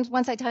because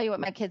once I tell you what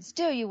my kids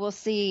do, you will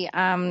see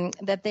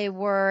that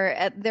they're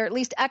at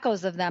least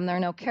echoes of them. There are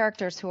no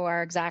characters who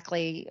are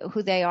exactly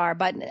who they are.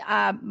 But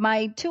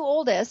my two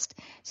oldest,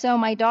 so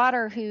my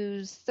daughter,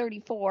 who's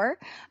 34,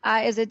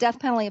 is a death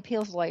penalty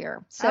appeals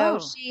lawyer. So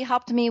she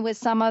helped me with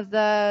some of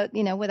the,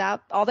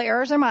 without all the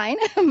errors are mine,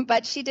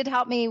 but she did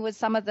help me with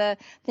some of the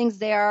things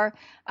there,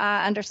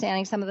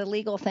 understanding some of the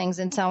legal things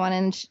and so on,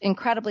 and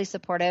incredibly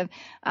supportive.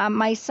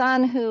 My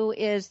son, who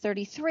is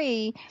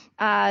 33,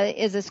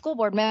 is a school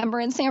board member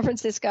in San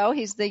Francisco.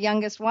 He's the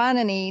youngest one,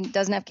 and he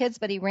doesn't have kids,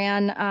 but he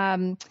ran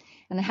and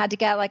had to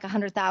get like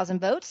 100,000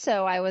 votes.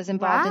 So I was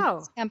involved in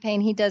his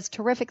campaign. He does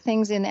terrific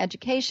things in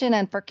education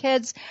and for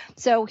kids.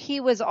 So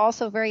he was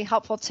also very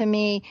helpful to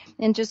me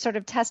in just sort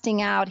of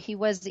testing out. He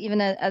was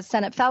even a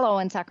Senate fellow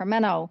in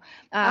Sacramento.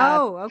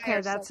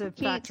 That's a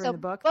factor in the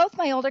book. Both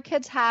my older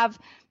kids have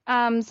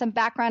some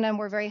background and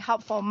were very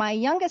helpful. My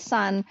youngest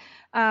son,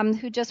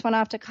 who just went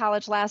off to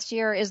college last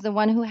year, is the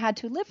one who had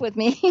to live with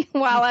me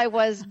while I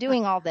was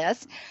doing all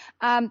this.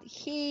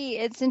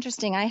 It's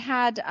interesting. I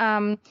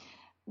had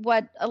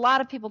what a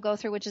lot of people go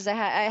through, which is I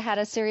had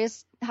a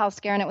serious health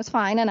scare, and it was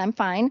fine, and I'm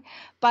fine.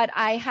 But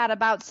I had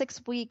about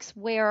 6 weeks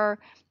where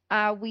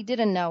we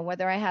didn't know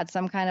whether I had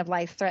some kind of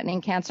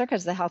life-threatening cancer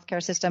because the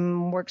healthcare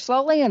system works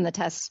slowly and the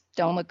tests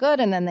don't look good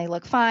and then they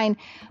look fine.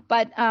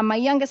 But my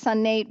youngest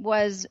son, Nate,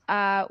 was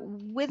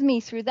with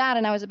me through that,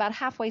 and I was about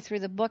halfway through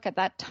the book at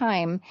that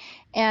time.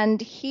 And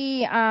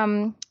he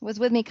was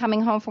with me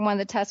coming home from one of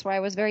the tests where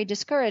I was very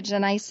discouraged.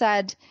 And I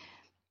said,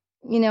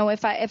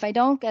 if I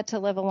don't get to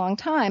live a long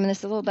time, and this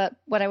is a little bit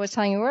what I was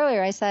telling you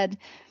earlier, I said,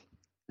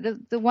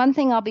 the one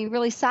thing I'll be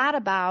really sad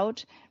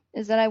about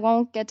is that I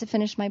won't get to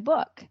finish my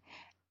book.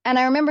 And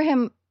I remember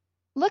him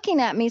looking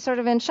at me sort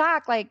of in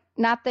shock, like,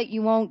 not that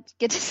you won't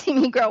get to see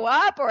me grow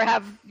up or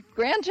have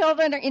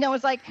grandchildren, or, it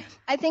was like,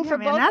 I think for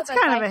both of us. That's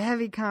kind of a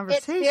heavy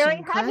conversation. It's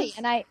very Chris. heavy.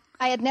 And I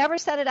had never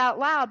said it out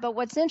loud, but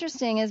what's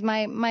interesting is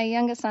my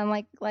youngest son,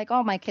 like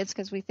all my kids,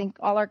 because we think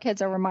all our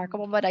kids are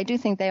remarkable, but I do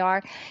think they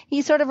are,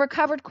 he sort of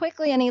recovered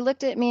quickly, and he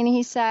looked at me and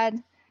he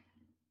said,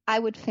 I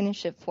would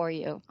finish it for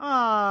you.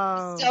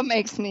 Oh. It still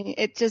makes me,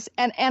 it just,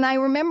 and I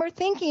remember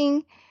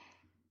thinking,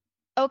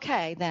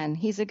 okay, then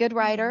he's a good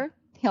writer.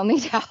 He'll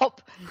need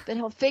help, but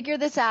he'll figure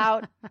this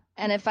out.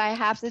 And if I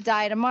have to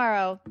die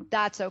tomorrow,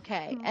 that's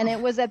okay. And it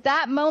was at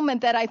that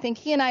moment that I think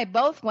he and I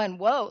both went,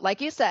 whoa, like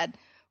you said,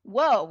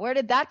 whoa, where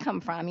did that come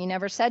from? You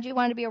never said you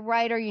wanted to be a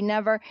writer. You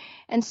never.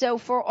 And so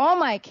for all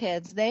my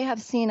kids, they have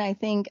seen, I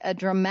think, a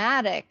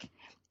dramatic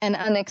and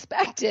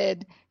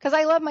unexpected, because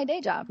I love my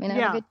day job and I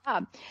have a good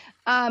job,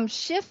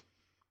 shift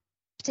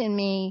in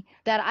me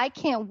that I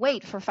can't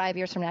wait for 5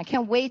 years from now. I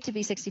can't wait to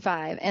be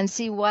 65 and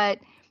see what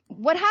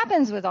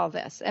happens with all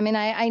this. I mean,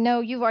 I know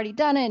you've already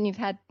done it and you've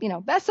had,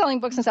 best-selling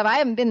books and stuff. I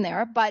haven't been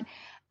there, but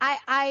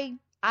I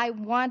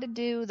want to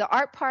do the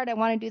art part. I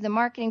want to do the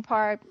marketing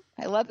part.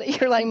 I love that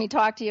you're letting me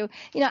talk to you.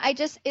 I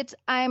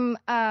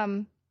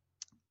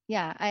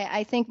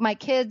think my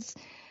kids,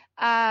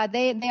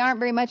 they aren't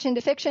very much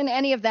into fiction,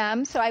 any of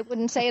them, so I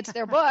wouldn't say it's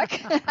their book.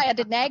 I had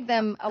to nag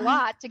them a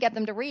lot to get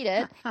them to read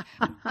it.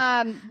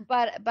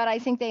 But I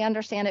think they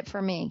understand it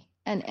for me,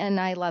 and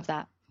I love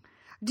that.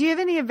 Do you have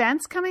any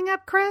events coming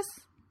up, Chris?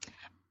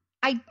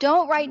 I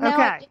don't right now.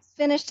 Okay. I just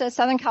finished a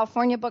Southern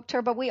California book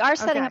tour, but we are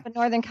setting up a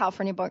Northern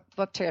California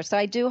book tour. So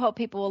I do hope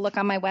people will look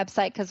on my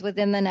website, because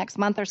within the next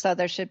month or so,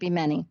 there should be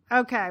many.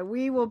 Okay.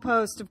 We will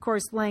post, of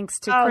course, links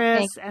to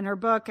Chris and her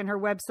book and her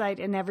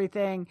website and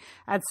everything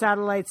at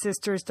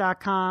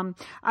satellitesisters.com.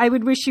 I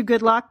would wish you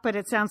good luck, but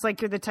it sounds like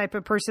you're the type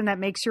of person that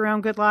makes your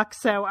own good luck.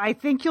 So I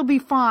think you'll be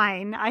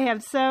fine. I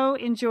have so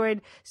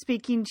enjoyed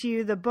speaking to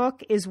you. The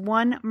book is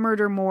One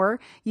Murder More.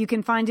 You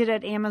can find it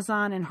at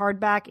Amazon in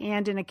hardback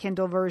and in a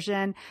Kindle version.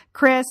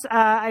 Chris,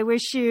 I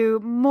wish you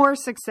more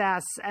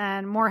success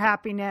and more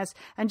happiness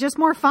and just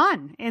more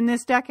fun in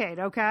this decade,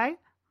 okay?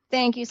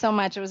 Thank you so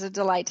much. It was a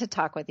delight to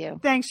talk with you.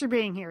 Thanks for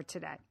being here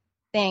today.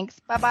 Thanks.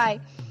 Bye-bye.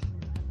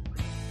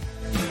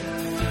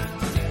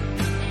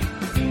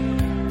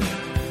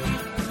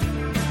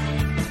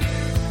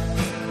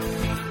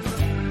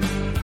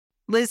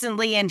 Liz and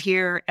Leanne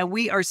here, and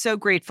we are so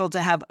grateful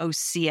to have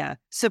OSEA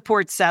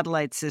support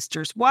Satellite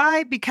Sisters.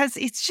 Why? Because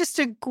it's just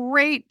a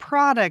great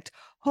product.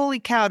 Holy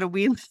cow, do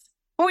we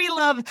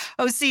love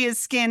OSEA's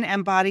skin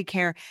and body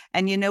care.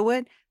 And you know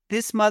what?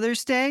 This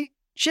Mother's Day,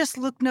 just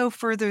look no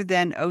further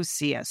than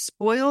OSEA.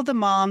 Spoil the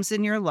moms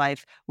in your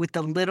life with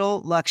the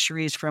little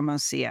luxuries from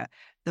OSEA.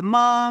 The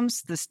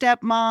moms, the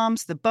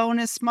stepmoms, the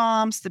bonus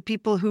moms, the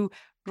people who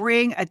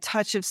bring a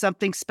touch of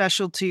something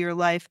special to your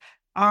life.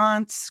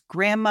 Aunts,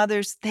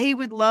 grandmothers, they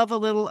would love a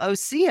little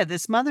OSEA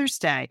this Mother's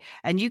Day.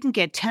 And you can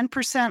get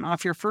 10%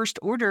 off your first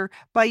order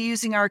by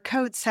using our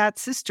code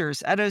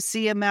SATSisters at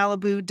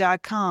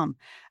OSEAMalibu.com.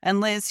 And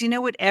Liz, you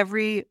know what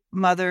every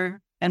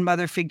mother and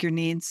mother figure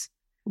needs?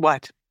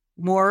 What?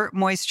 More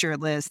moisture,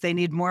 Liz. They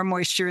need more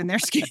moisture in their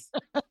skin.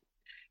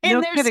 in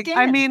No their kidding. skin.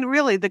 I mean,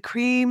 really, the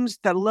creams,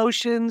 the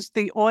lotions,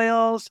 the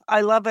oils,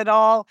 I love it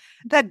all.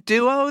 That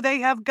duo they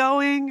have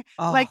going,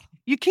 Oh,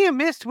 you can't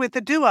miss with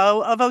the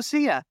duo of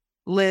Osea.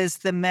 Liz,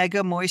 the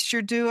Mega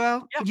Moisture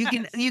Duo.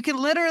 You can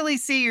literally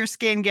see your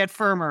skin get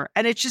firmer,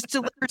 and it just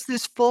delivers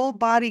this full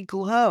body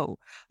glow.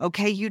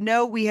 Okay,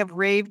 we have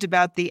raved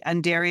about the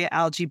Undaria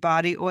algae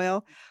body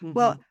oil.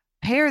 Well,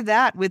 pair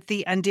that with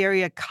the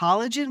Undaria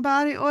collagen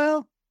body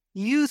oil.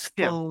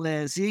 Youthful,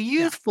 Liz. Your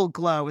youthful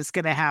glow is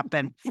going to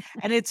happen.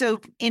 And it's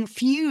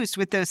infused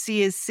with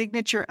Osea's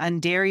signature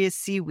Undaria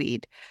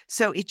seaweed.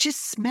 So it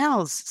just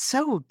smells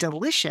so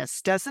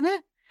delicious, doesn't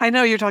it? I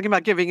know you're talking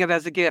about giving it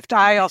as a gift.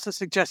 I also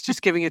suggest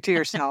just giving it to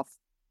yourself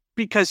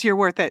because you're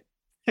worth it.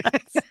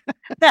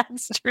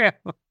 That's true.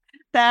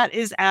 That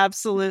is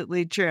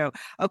absolutely true.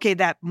 Okay,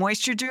 that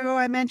Moisture Duo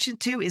I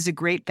mentioned too is a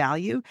great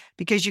value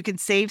because you can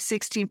save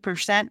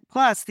 16%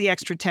 plus the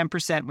extra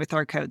 10% with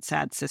our code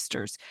SAD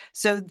Sisters.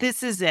 So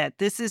this is it.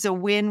 This is a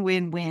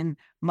win-win-win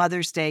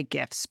Mother's Day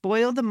gift.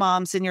 Spoil the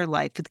moms in your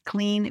life with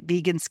clean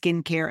vegan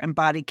skincare and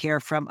body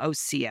care from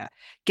Osea.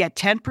 Get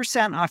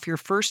 10% off your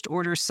first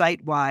order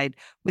site-wide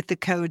with the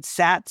code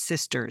SAT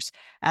Sisters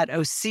at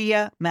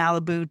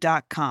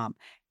OseaMalibu.com.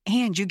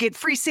 And you get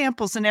free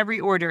samples in every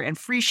order and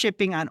free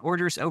shipping on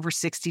orders over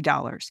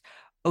 $60.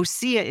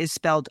 Osea is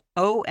spelled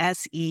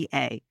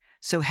O-S-E-A.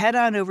 So head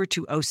on over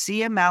to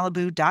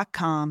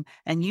OseaMalibu.com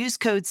and use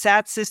code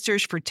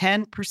SATSisters for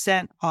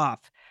 10%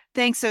 off.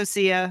 Thanks,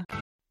 Osea.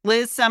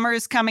 Liz, summer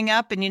is coming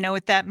up, and you know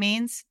what that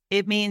means?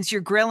 It means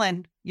you're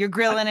grilling. You're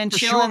grilling and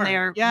chilling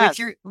there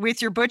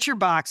with your butcher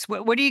box.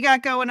 What do you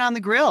got going on the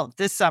grill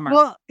this summer?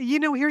 Well,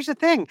 here's the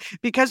thing.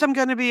 Because I'm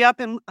going to be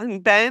up in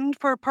Bend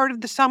for part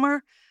of the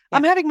summer,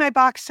 I'm having my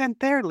box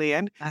sent there,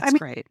 Leanne. That's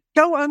great.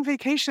 Go on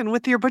vacation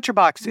with your butcher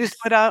box is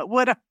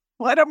what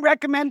I'm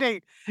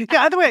recommending.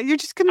 Yeah, other way, you're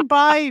just going to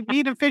buy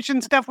meat and fish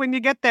and stuff when you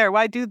get there.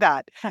 Why do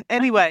that?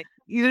 Anyway,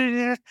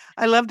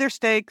 I love their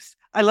steaks.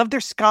 I love their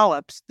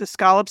scallops. The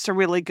scallops are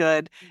really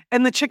good.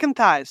 And the chicken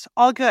thighs,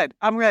 all good.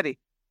 I'm ready.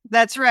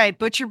 That's right.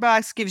 Butcher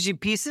Box gives you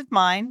peace of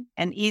mind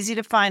and easy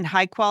to find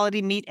high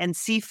quality meat and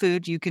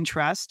seafood you can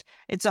trust.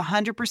 It's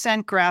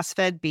 100%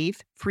 grass-fed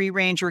beef,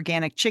 free-range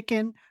organic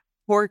chicken,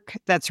 pork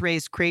that's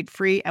raised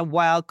crate-free, and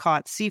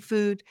wild-caught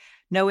seafood.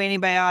 No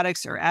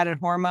antibiotics or added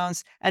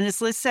hormones. And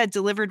as Liz said,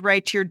 delivered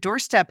right to your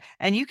doorstep.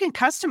 And you can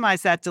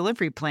customize that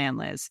delivery plan,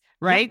 Liz,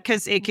 right?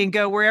 Because it can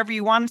go wherever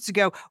you want it to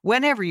go,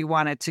 whenever you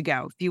want it to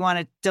go. If you want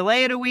to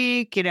delay it a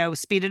week,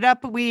 speed it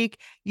up a week,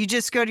 you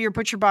just go to your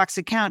Butcher Box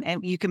account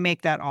and you can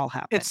make that all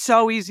happen. It's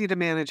so easy to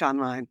manage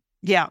online.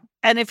 Yeah.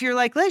 And if you're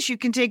like Liz, you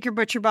can take your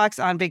Butcher Box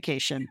on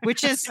vacation,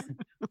 which is...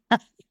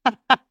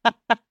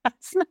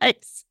 That's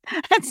nice.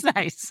 That's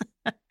nice.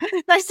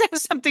 Nice to have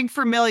something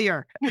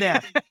familiar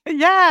there.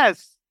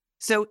 Yes.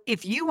 So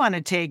if you want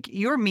to take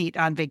your meat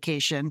on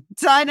vacation,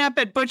 sign up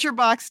at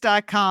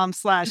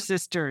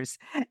butcherbox.com/sisters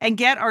and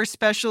get our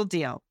special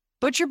deal.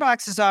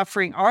 ButcherBox is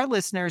offering our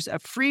listeners a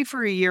free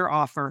for a year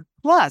offer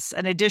plus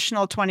an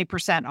additional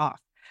 20%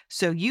 off.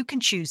 So you can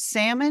choose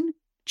salmon,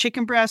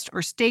 chicken breast,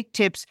 or steak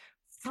tips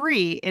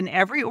free in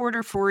every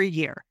order for a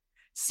year.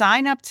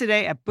 Sign up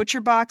today at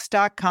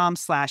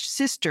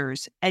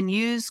butcherbox.com/sisters and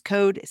use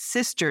code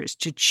SISTERS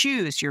to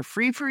choose your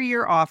free for a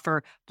year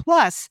offer,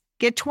 plus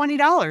get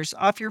 $20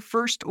 off your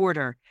first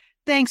order.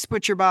 Thanks,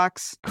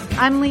 ButcherBox.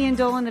 I'm Leanne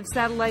Dolan of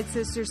Satellite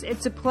Sisters.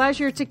 It's a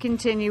pleasure to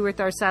continue with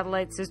our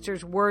Satellite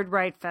Sisters Word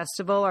Write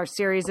Festival, our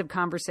series of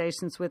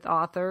conversations with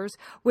authors,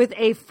 with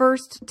a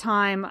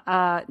first-time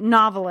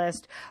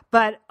novelist,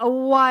 but a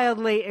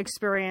wildly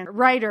experienced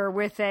writer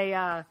with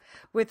a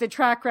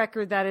track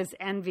record that is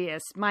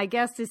envious. My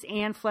guest is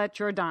Ann Flett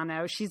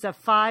Giordano. She's a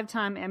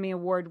 5-time Emmy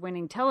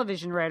Award-winning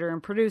television writer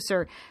and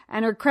producer,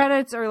 and her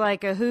credits are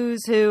like a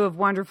who's who of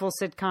wonderful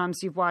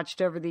sitcoms you've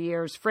watched over the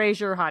years: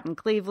 Frasier, Hot in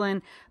Cleveland,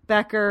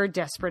 Becker,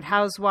 Desperate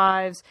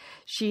Housewives.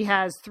 She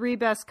has 3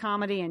 Best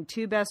Comedy and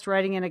 2 Best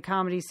Writing in a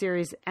Comedy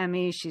Series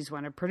Emmys. She's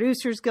won a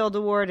Producers Guild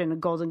Award and a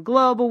Golden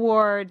Globe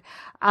Award.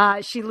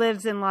 She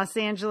lives in Los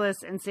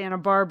Angeles and Santa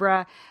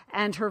Barbara.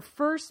 And her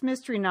first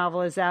mystery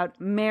novel is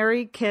out,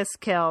 Marry, Kiss,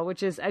 Kill,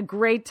 which is a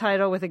great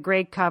title with a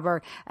great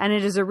cover. And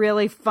it is a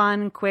really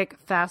fun, quick,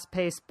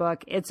 fast-paced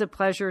book. It's a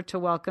pleasure to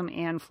welcome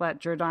Ann Flett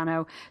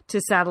Giordano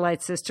to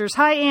Satellite Sisters.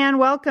 Hi, Ann.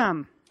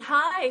 Welcome.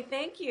 Hi.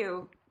 Thank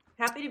you.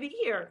 Happy to be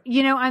here.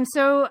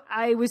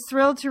 I was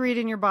thrilled to read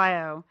in your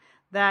bio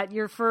that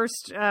your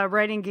first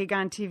writing gig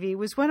on TV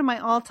was one of my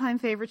all-time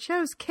favorite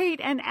shows, Kate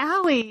and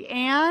Allie.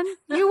 Ann,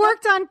 you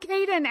worked on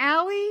Kate and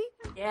Allie?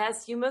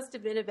 Yes, you must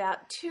have been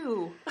about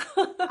 2.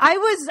 I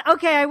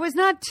was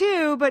not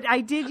 2, but I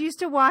did used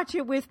to watch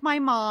it with my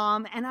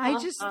mom, and I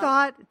just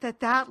thought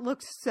that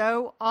looked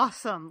so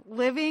awesome.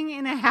 Living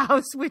in a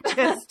house with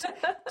just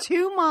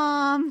 2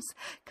 moms,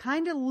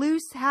 kind of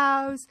loose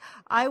house.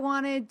 I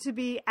wanted to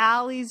be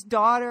Allie's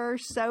daughter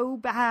so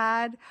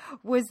bad.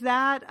 Was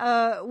that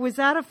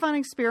a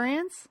fun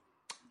experience?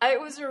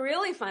 It was a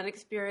really fun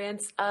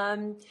experience.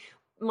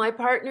 My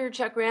partner,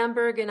 Chuck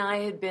Ramberg, and I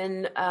had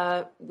been,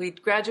 we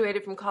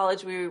graduated from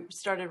college. We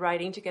started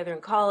writing together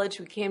in college.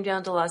 We came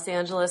down to Los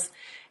Angeles,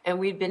 and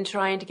we'd been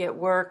trying to get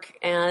work.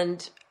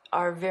 And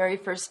our very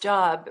first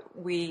job,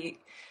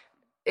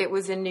 it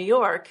was in New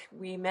York.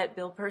 We met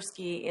Bill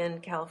Persky in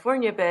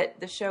California, but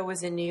the show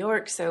was in New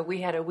York. So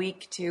we had a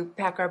week to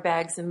pack our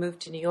bags and move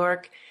to New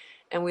York.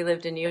 And we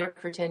lived in New York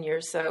for 10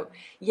 years. So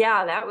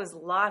yeah, that was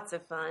lots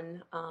of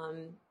fun.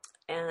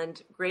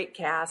 And great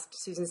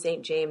cast. Susan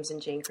St. James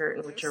and Jane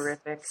Curtin were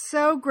terrific.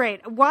 So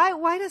great.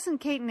 Why doesn't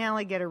Kate and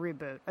Allie get a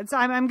reboot?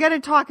 I'm going to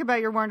talk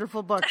about your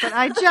wonderful book, but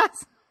I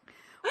just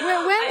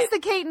when's the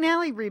Kate and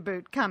Allie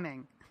reboot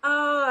coming?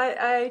 Oh,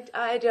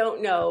 I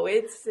don't know.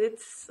 It's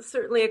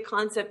certainly a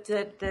concept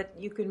that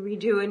you can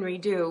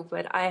redo,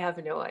 but I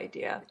have no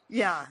idea.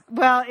 Yeah.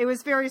 Well, it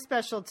was very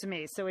special to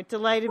me, so it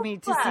delighted me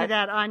to see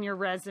that on your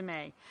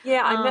resume.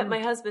 Yeah, I met my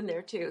husband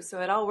there too, so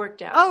it all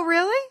worked out. Oh,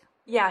 really?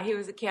 Yeah, he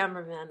was a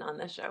cameraman on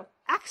the show.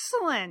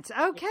 Excellent.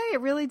 Okay,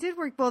 it really did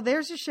work. Well,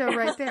 there's a show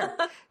right there.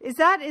 Is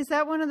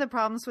that one of the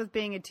problems with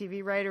being a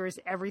TV writer? Is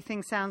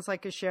everything sounds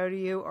like a show to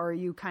you, or are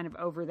you kind of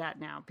over that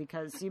now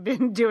because you've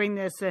been doing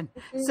this and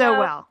so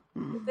well?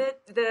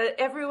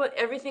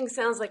 Everything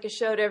sounds like a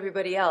show to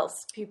everybody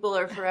else. People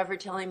are forever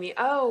telling me,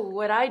 "Oh,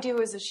 what I do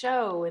is a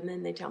show," and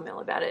then they tell me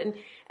all about it. And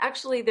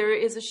actually, there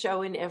is a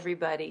show in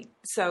everybody,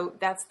 so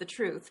that's the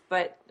truth.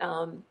 But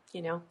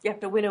you have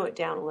to winnow it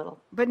down a little.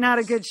 But not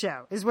a good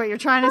show, is what you're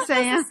trying to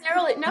say? Not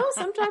necessarily. No,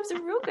 sometimes a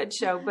real good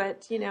show,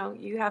 but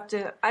you have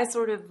to. I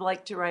sort of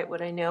like to write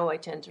what I know. I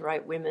tend to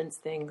write women's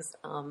things,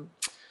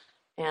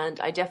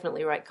 and I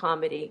definitely write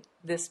comedy.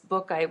 This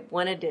book, I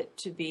wanted it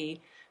to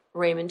be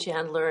Raymond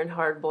Chandler and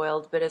Hard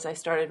Boiled, but as I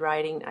started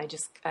writing, I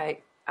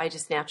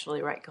just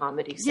naturally write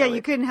comedy. So yeah,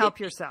 you couldn't help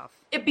yourself.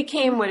 It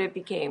became what it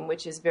became,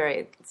 which is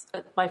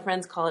my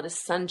friends call it a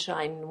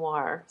sunshine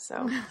noir.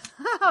 So,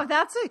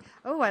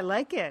 I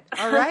like it.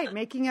 All right.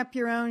 Making up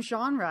your own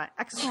genre.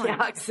 Excellent.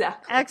 Yeah,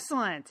 exactly.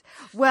 Excellent.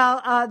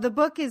 Well, the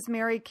book is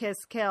Marry,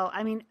 Kiss, Kill.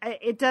 I mean,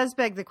 it does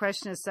beg the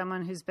question as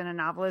someone who's been a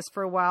novelist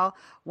for a while,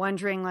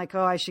 wondering like,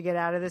 I should get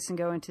out of this and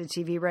go into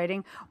TV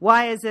writing.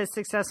 Why, as a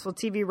successful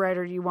TV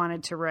writer, you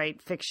wanted to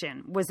write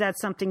fiction? Was that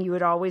something you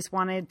had always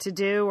wanted to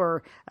do?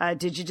 Or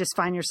did you just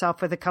find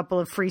yourself with a couple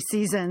of free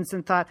seasons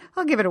and thought,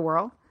 I'll give it a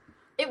whirl?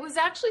 It was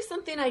actually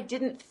something I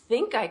didn't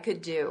think I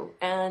could do.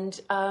 And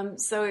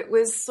so it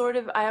was sort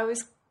of, I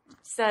always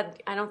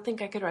said, I don't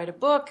think I could write a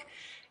book.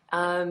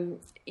 When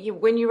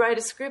you write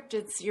a script,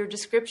 your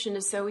description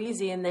is so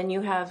easy. And then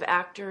you have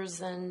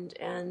actors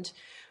and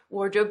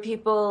wardrobe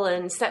people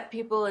and set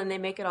people, and they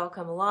make it all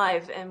come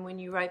alive. And when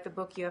you write the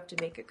book, you have to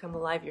make it come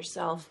alive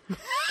yourself.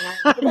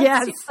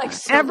 Yes,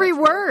 every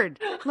word,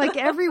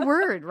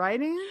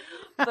 right, Anne?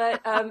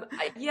 But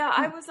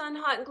I was on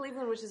Hot in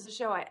Cleveland, which is a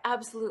show I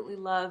absolutely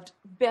loved.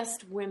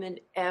 Best women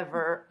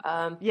ever.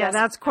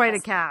 That's quite a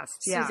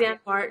cast. Yeah. Suzanne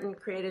Martin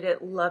created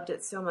it, loved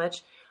it so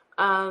much.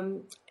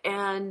 And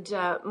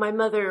my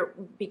mother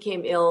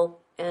became ill,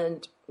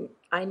 and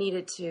I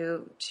needed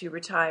to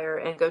retire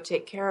and go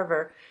take care of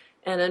her.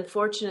 And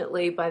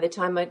unfortunately, by the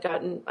time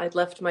I'd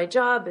left my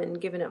job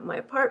and given up my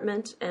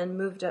apartment and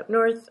moved up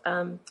north,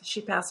 she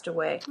passed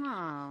away.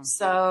 Oh.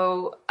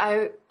 So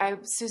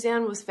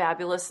Suzanne was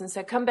fabulous and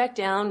said, "Come back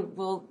down.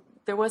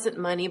 There wasn't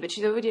money, but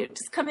she said,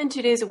 just come in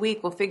 2 days a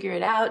week. We'll figure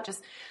it out."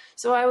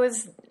 So I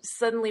was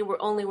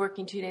we're only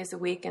working 2 days a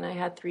week, and I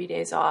had 3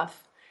 days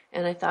off.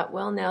 And I thought,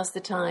 well, now's the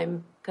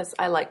time, because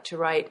I like to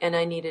write and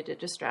I needed a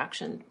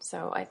distraction.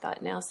 So I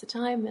thought, now's the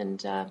time,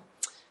 and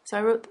so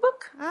I wrote the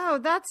book. Oh,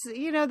 that's,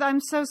 I'm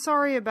so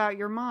sorry about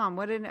your mom.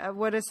 What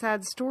a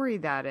sad story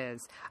that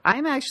is.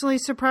 I'm actually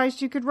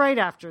surprised you could write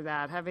after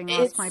that, having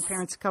lost my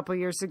parents a couple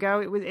years ago.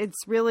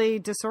 It's really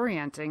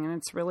disorienting and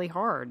it's really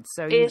hard.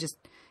 So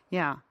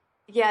yeah.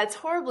 Yeah, it's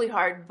horribly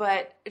hard,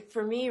 but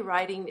for me,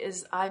 writing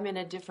I'm in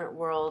a different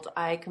world.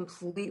 I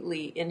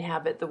completely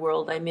inhabit the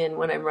world I'm in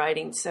when I'm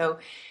writing. So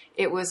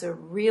it was a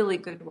really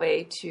good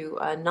way to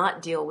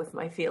not deal with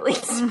my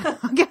feelings.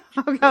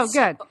 Oh,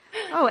 good.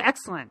 Oh,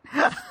 excellent.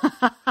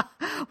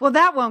 Well,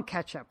 that won't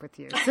catch up with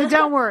you, so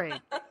don't worry.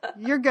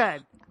 You're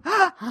good.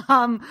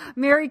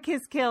 Marry,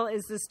 Kiss, Kill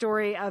is the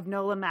story of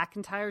Nola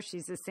McIntyre.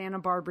 She's a Santa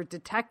Barbara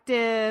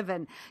detective,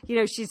 and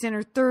she's in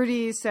her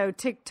 30s, so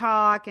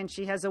TikTok, and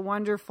she has a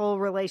wonderful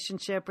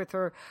relationship with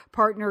her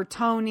partner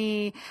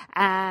Tony.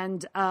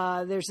 And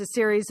there's a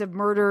series of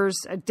murders,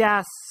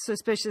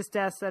 suspicious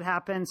deaths that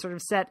happen, sort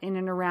of set in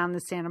and around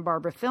the Santa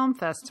Barbara Film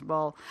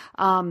Festival.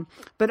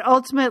 But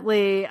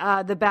ultimately,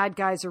 the bad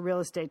guys are real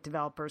estate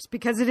developers,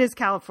 because it is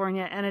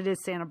California and it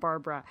is Santa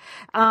Barbara.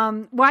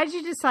 Why did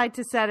you decide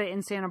to set it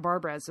in Santa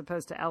Barbara as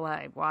opposed to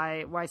LA?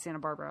 Why Santa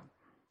Barbara?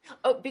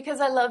 Oh,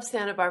 because I love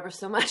Santa Barbara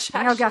so much,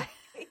 actually. Okay.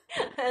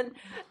 And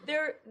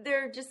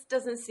there just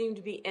doesn't seem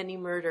to be any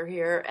murder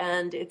here,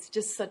 and it's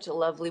just such a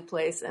lovely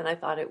place, and I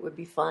thought it would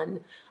be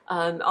fun.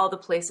 All the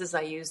places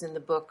I use in the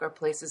book are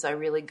places I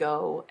really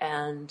go,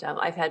 and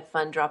I've had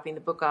fun dropping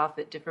the book off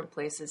at different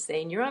places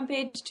saying, you're on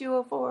page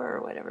 204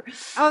 or whatever.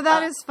 Oh,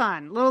 that is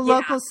fun. Little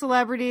local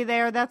celebrity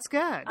there. That's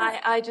good.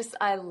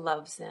 I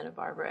love Santa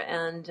Barbara,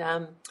 and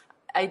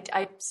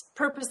I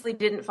purposely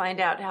didn't find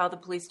out how the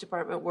police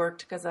department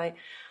worked because I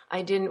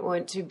didn't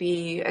want to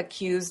be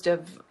accused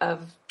of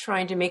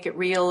trying to make it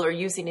real or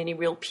using any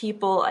real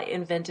people. I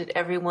invented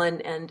everyone,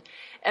 and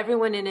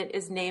everyone in it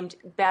is named,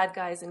 bad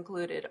guys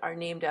included, are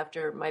named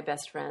after my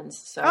best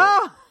friends. So,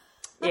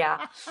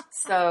 yeah.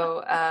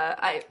 So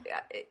I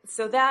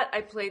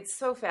played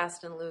so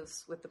fast and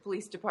loose with the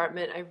police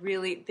department.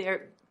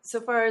 So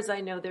far as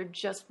I know, they're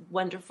just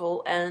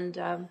wonderful. And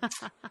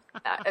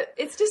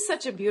it's just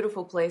such a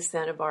beautiful place,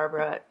 Santa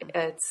Barbara.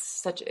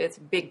 It's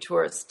a big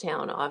tourist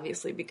town,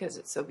 obviously, because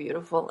it's so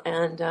beautiful.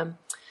 And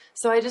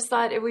so I just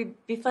thought it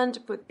would be fun to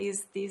put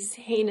these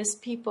heinous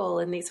people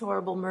and these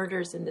horrible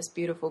murders in this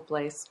beautiful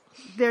place.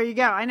 There you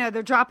go. I know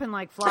they're dropping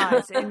like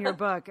flies in your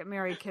book,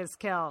 Marry, Kiss,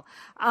 Kill.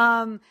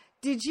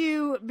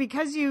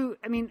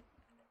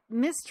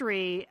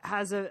 Mystery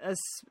has a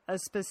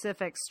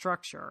specific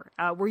structure.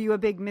 Were you a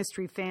big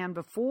mystery fan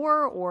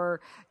before,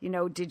 or,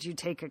 did you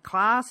take a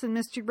class in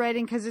mystery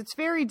writing? Because it's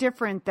very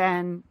different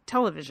than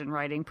television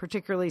writing,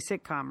 particularly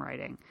sitcom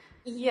writing.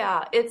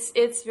 Yeah,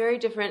 it's very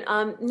different.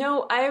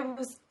 No, I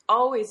was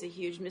always a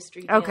huge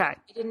mystery fan. Okay.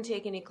 I didn't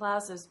take any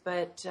classes,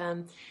 but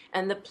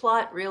and the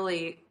plot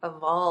really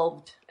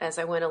evolved as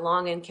I went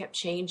along and kept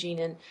changing,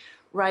 and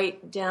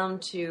right down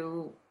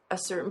to a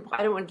certain point.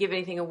 I don't want to give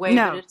anything away,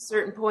 but at a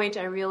certain point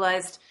I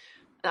realized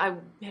I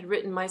had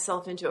written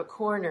myself into a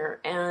corner,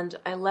 and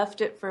I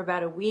left it for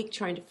about a week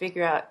trying to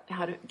figure out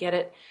how to get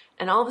it.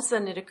 And all of a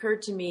sudden it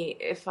occurred to me,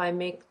 if I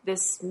make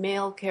this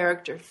male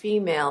character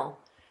female,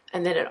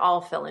 and then it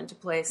all fell into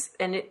place,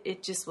 and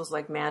it just was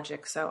like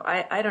magic. So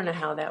I don't know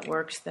how that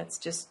works. That's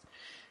just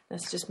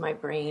my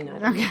brain. I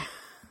don't know.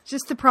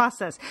 Just the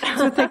process.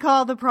 That's what they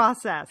call the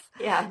process.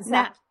 Yeah, exactly.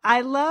 Now, I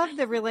love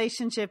the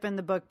relationship in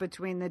the book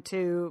between the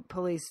two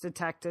police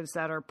detectives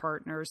that are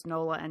partners,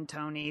 Nola and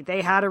Tony.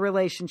 They had a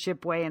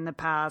relationship way in the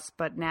past,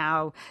 but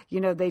now,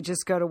 they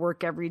just go to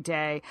work every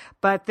day.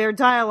 But their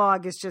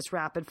dialogue is just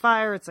rapid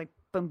fire. It's like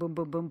boom, boom,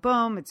 boom, boom,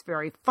 boom. It's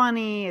very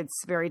funny.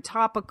 It's very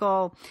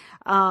topical.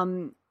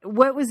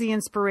 What was the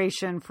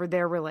inspiration for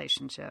their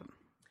relationship?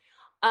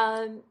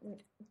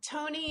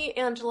 Tony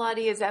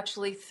Angelotti is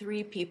actually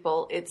three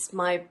people. It's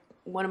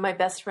one of my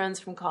best friends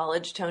from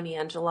college, Tony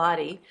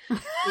Angelotti,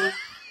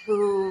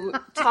 who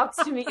talks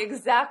to me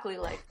exactly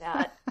like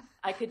that.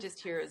 I could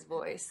just hear his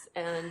voice.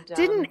 And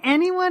didn't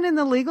anyone in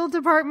the legal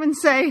department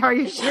say, "Are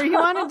you sure you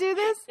want to do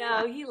this?"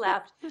 No, he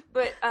laughed.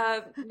 But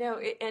no,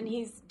 and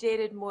he's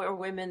dated more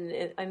women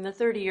in the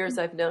 30 years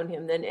I've known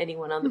him than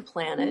anyone on the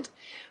planet.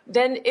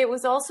 Then it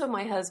was also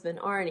my husband,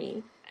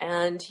 Arnie.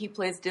 And he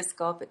plays disc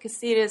golf at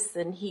Casitas,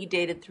 and he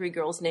dated three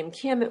girls named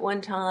Kim at one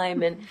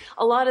time. And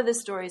a lot of the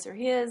stories are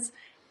his.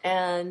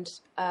 And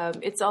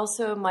it's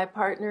also my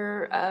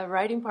partner,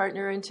 writing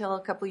partner, until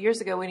a couple of years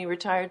ago when he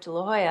retired to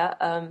La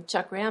Jolla,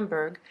 Chuck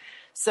Ramberg.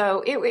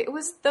 So it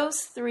was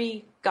those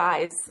three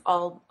guys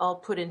all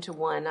put into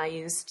one. I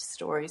used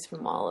stories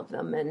from all of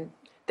them, and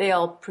they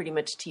all pretty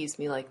much teased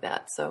me like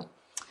that.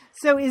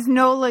 So is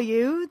Nola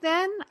you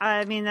then?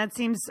 I mean, that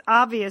seems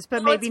obvious,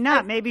 but maybe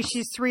not. Maybe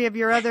she's three of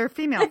your other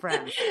female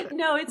friends.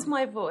 No, it's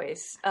my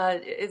voice.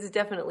 It's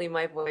definitely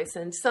my voice.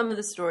 And some of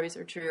the stories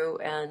are true,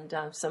 and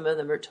some of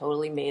them are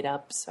totally made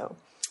up. So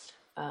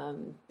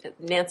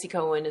Nancy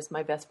Cohen is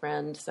my best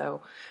friend.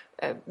 So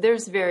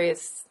there's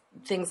various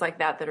things like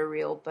that are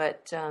real,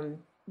 but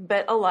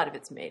a lot of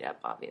it's made up,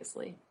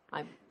 obviously.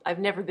 I've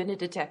never been a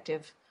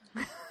detective.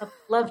 I'd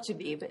love to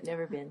be, but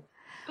never been.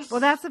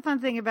 Well, that's the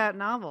fun thing about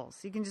novels.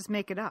 You can just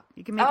make it up.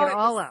 You can make it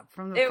all up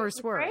from the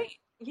first word. Great.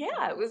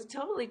 Yeah, it was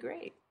totally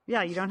great.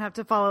 Yeah, you don't have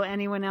to follow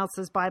anyone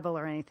else's Bible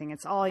or anything.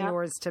 It's all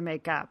yours to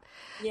make up.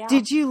 Yeah.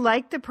 Did you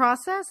like the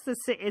process?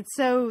 It's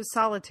so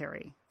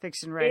solitary,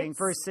 fiction writing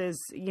versus,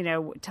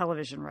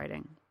 television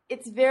writing.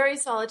 It's very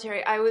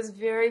solitary. I was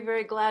very,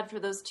 very glad for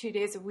those 2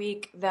 days a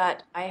week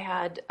that I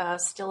had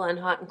Still on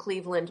Hot in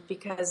Cleveland,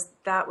 because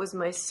that was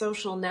my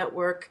social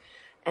network.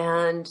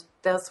 And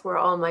that's where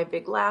all my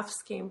big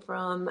laughs came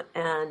from.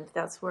 And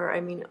that's where,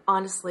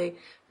 honestly,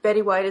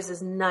 Betty White is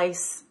as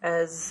nice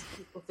as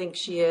people think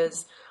she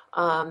is.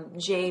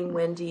 Jane,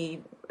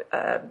 Wendy,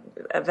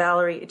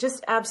 Valerie,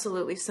 just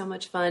absolutely so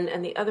much fun.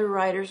 And the other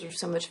writers are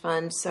so much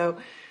fun. So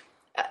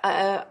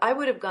I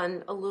would have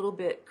gone a little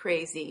bit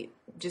crazy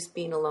just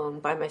being alone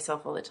by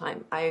myself all the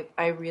time. I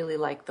really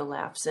like the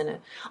laughs in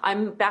it.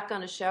 I'm back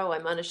on a show.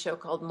 I'm on a show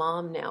called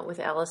Mom now with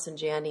Allison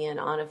Janney and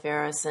Anna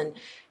Faris, and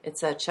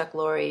it's a Chuck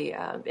Lorre,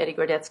 Eddie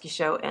Gordetsky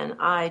show, and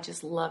I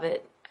just love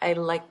it. I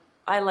like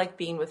I like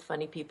being with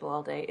funny people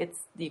all day. It's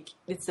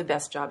the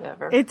best job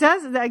ever. It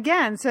does,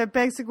 again, so it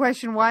begs the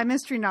question, why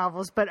mystery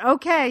novels? But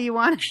okay, you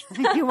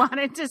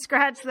wanted to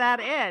scratch that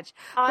itch.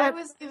 I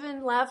was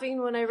even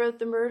laughing when I wrote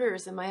The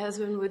Murders, and my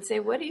husband would say,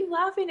 "What are you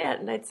laughing at?"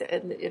 And I'd say,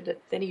 and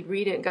then he'd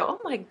read it and go, "Oh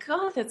my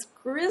God, that's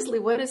grisly.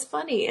 What is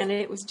funny?" And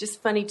it was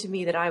just funny to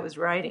me that I was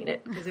writing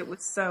it because it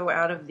was so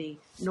out of the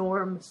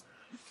norm.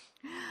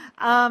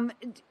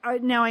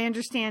 Now I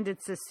understand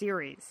it's a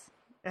series.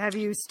 Have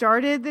you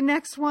started the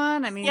next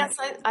one? I mean, yes,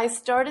 I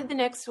started the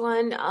next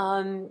one,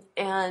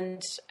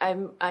 and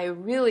I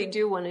really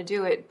do want to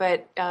do it.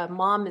 But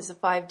Mom is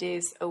 5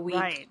 days a week,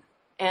 right.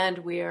 And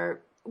we're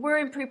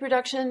in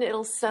pre-production.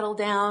 It'll settle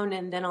down,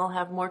 and then I'll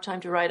have more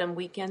time to write on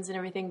weekends and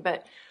everything.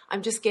 But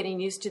I'm just getting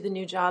used to the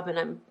new job,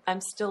 and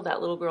I'm still that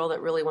little girl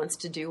that really wants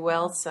to do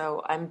well.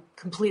 So I'm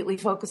completely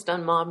focused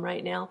on Mom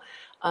right now.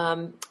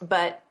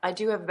 But I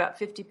do have about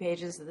 50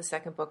 pages of the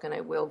second book, and I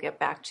will get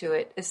back to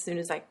it as soon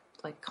as I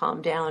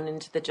calm down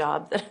into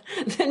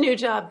the new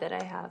job that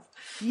I have.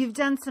 You've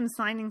done some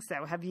signings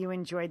though. Have you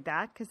enjoyed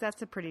that? Because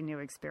that's a pretty new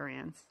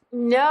experience.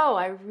 No,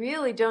 I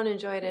really don't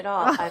enjoy it at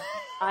all.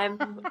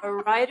 I'm a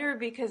writer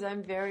because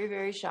I'm very,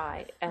 very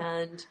shy.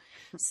 And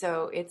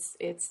so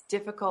it's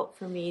difficult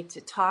for me to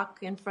talk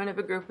in front of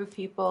a group of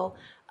people.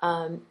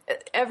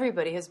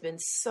 Everybody has been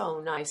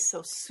so nice,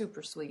 so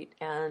super sweet.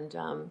 And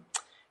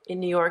in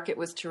New York, it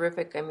was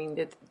terrific. I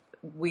mean,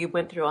 we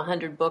went through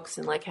 100 books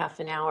in like half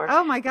an hour.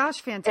 Oh my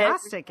gosh,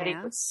 fantastic!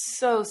 It was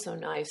so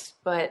nice,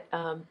 but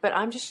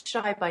I'm just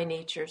shy by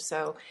nature.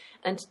 So,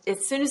 and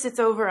as soon as it's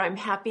over, I'm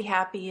happy,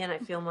 and I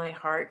feel my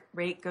heart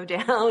rate go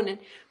down.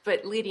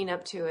 But leading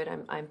up to it,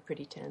 I'm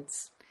pretty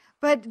tense.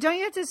 But don't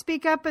you have to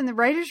speak up in the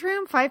writer's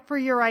room, fight for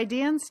your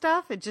idea and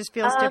stuff? It just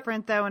feels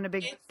different, though, in a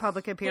big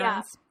public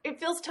appearance. Yeah, it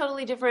feels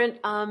totally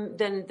different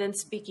than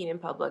speaking in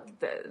public.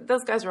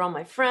 Those guys are all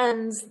my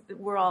friends.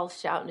 We're all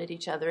shouting at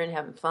each other and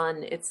having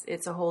fun.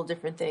 It's a whole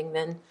different thing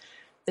than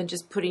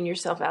just putting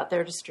yourself out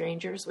there to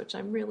strangers, which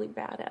I'm really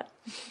bad at.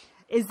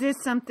 Is this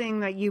something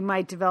that you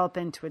might develop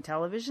into a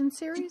television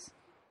series?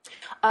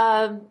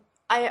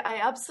 I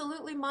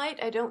absolutely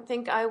might. I don't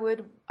think I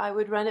would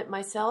run it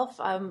myself.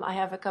 I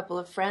have a couple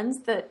of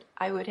friends that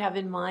I would have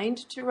in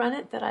mind to run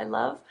it that I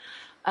love.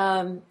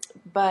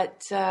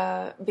 But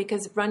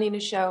because running a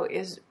show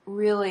is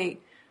really,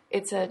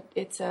 it's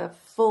a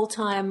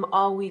full-time,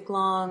 all week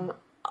long,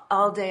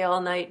 all day,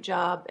 all night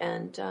job.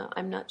 And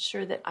I'm not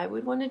sure that I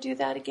would want to do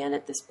that again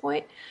at this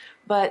point.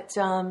 But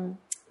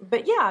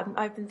yeah,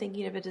 I've been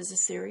thinking of it as a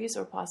series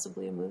or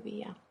possibly a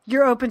movie. Yeah.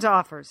 You're open to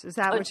offers. Is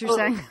that what you're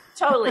saying?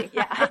 Totally.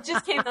 Yeah. It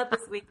just came out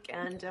this week,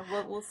 and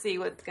we'll see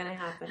what's going to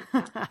happen.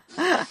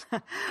 Yeah.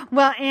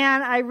 Well,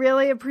 Anne, I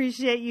really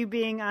appreciate you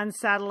being on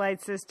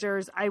Satellite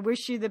Sisters. I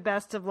wish you the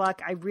best of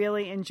luck. I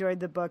really enjoyed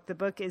the book. The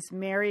book is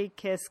Marry,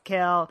 Kiss,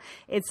 Kill.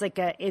 It's a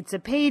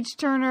page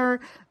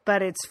turner,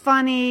 but it's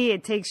funny.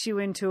 It takes you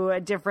into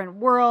a different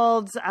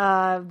world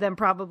than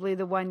probably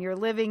the one you're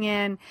living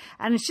in,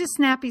 and it's just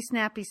snappy.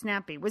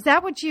 Was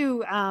that what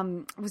you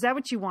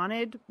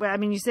wanted? Well, I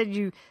mean, you said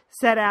you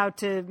set out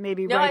to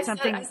maybe write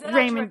something. I set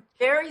Raymond, out to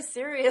very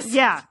serious.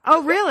 Yeah.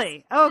 Oh,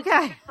 really?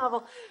 Okay.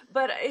 Novel,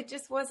 but it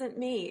just wasn't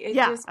me. It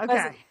yeah. just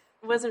Okay.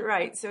 wasn't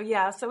right. So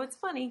yeah. So it's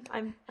funny.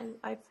 I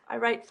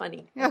write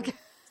funny. Okay.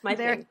 It's my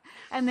thing.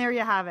 And there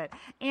you have it.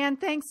 Anne,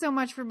 thanks so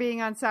much for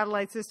being on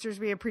Satellite Sisters.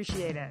 We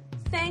appreciate it.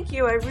 Thank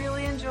you. I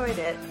really enjoyed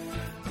it.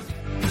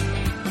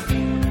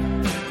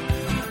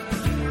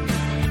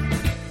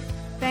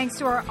 Thanks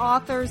to our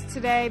authors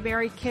today,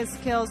 Marry, Kiss,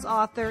 Kill's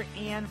author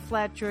Anne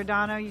Flett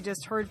Giordano. You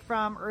just heard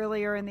from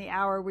earlier in the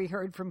hour. We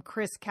heard from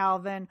Chris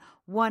Calvin.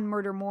 One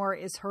Murder More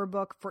is her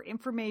book. For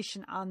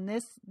information on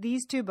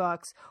these two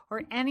books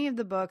or any of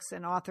the books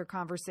and author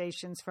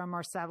conversations from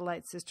our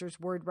Satellite Sisters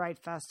Word Write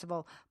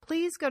Festival,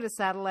 please go to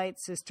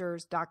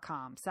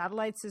satellitesisters.com.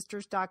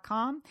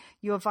 Satellitesisters.com.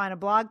 You will find a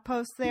blog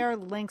post there,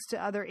 links to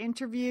other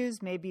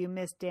interviews. Maybe you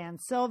missed Dan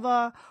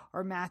Silva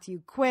or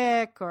Matthew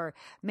Quick, or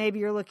maybe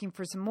you're looking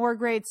for some more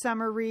great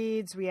summer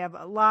reads. We have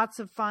lots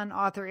of fun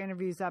author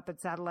interviews up at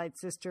Satellite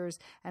Sisters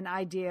and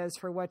ideas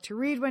for what to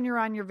read when you're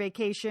on your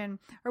vacation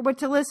or what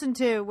to listen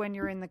to when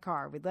you're in the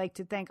car. We'd like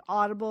to thank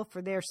Audible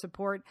for their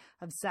support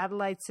of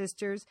Satellite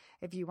Sisters.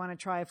 If you want to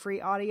try a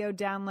free audio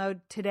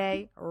download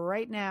today,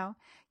 right now,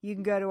 you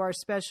can go to our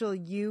special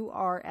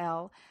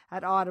URL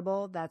at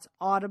Audible. That's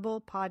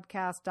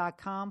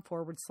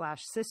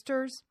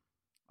audiblepodcast.com/sisters.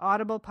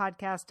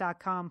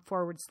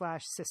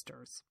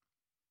 audiblepodcast.com/sisters.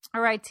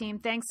 All right, team.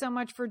 Thanks so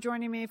much for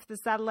joining me for the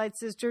Satellite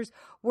Sisters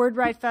Word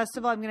Write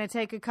Festival. I'm going to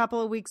take a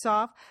couple of weeks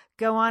off,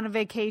 go on a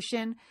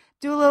vacation,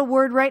 do a little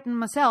word writing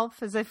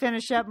myself as I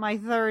finish up my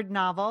third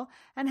novel.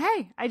 And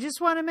hey, I just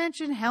want to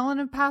mention Helen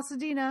of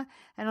Pasadena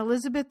and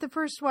Elizabeth the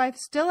First Wife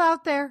still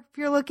out there if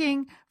you're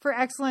looking for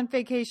excellent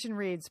vacation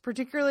reads,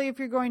 particularly if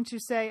you're going to,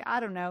 say, I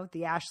don't know,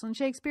 the Ashland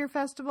Shakespeare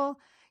Festival.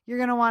 You're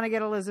going to want to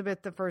get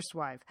Elizabeth the First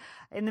Wife.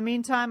 In the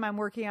meantime, I'm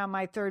working on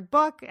my third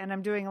book, and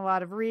I'm doing a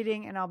lot of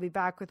reading, and I'll be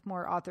back with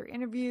more author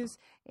interviews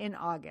in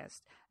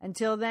August.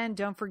 Until then,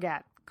 don't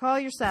forget, call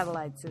your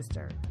satellite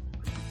sister.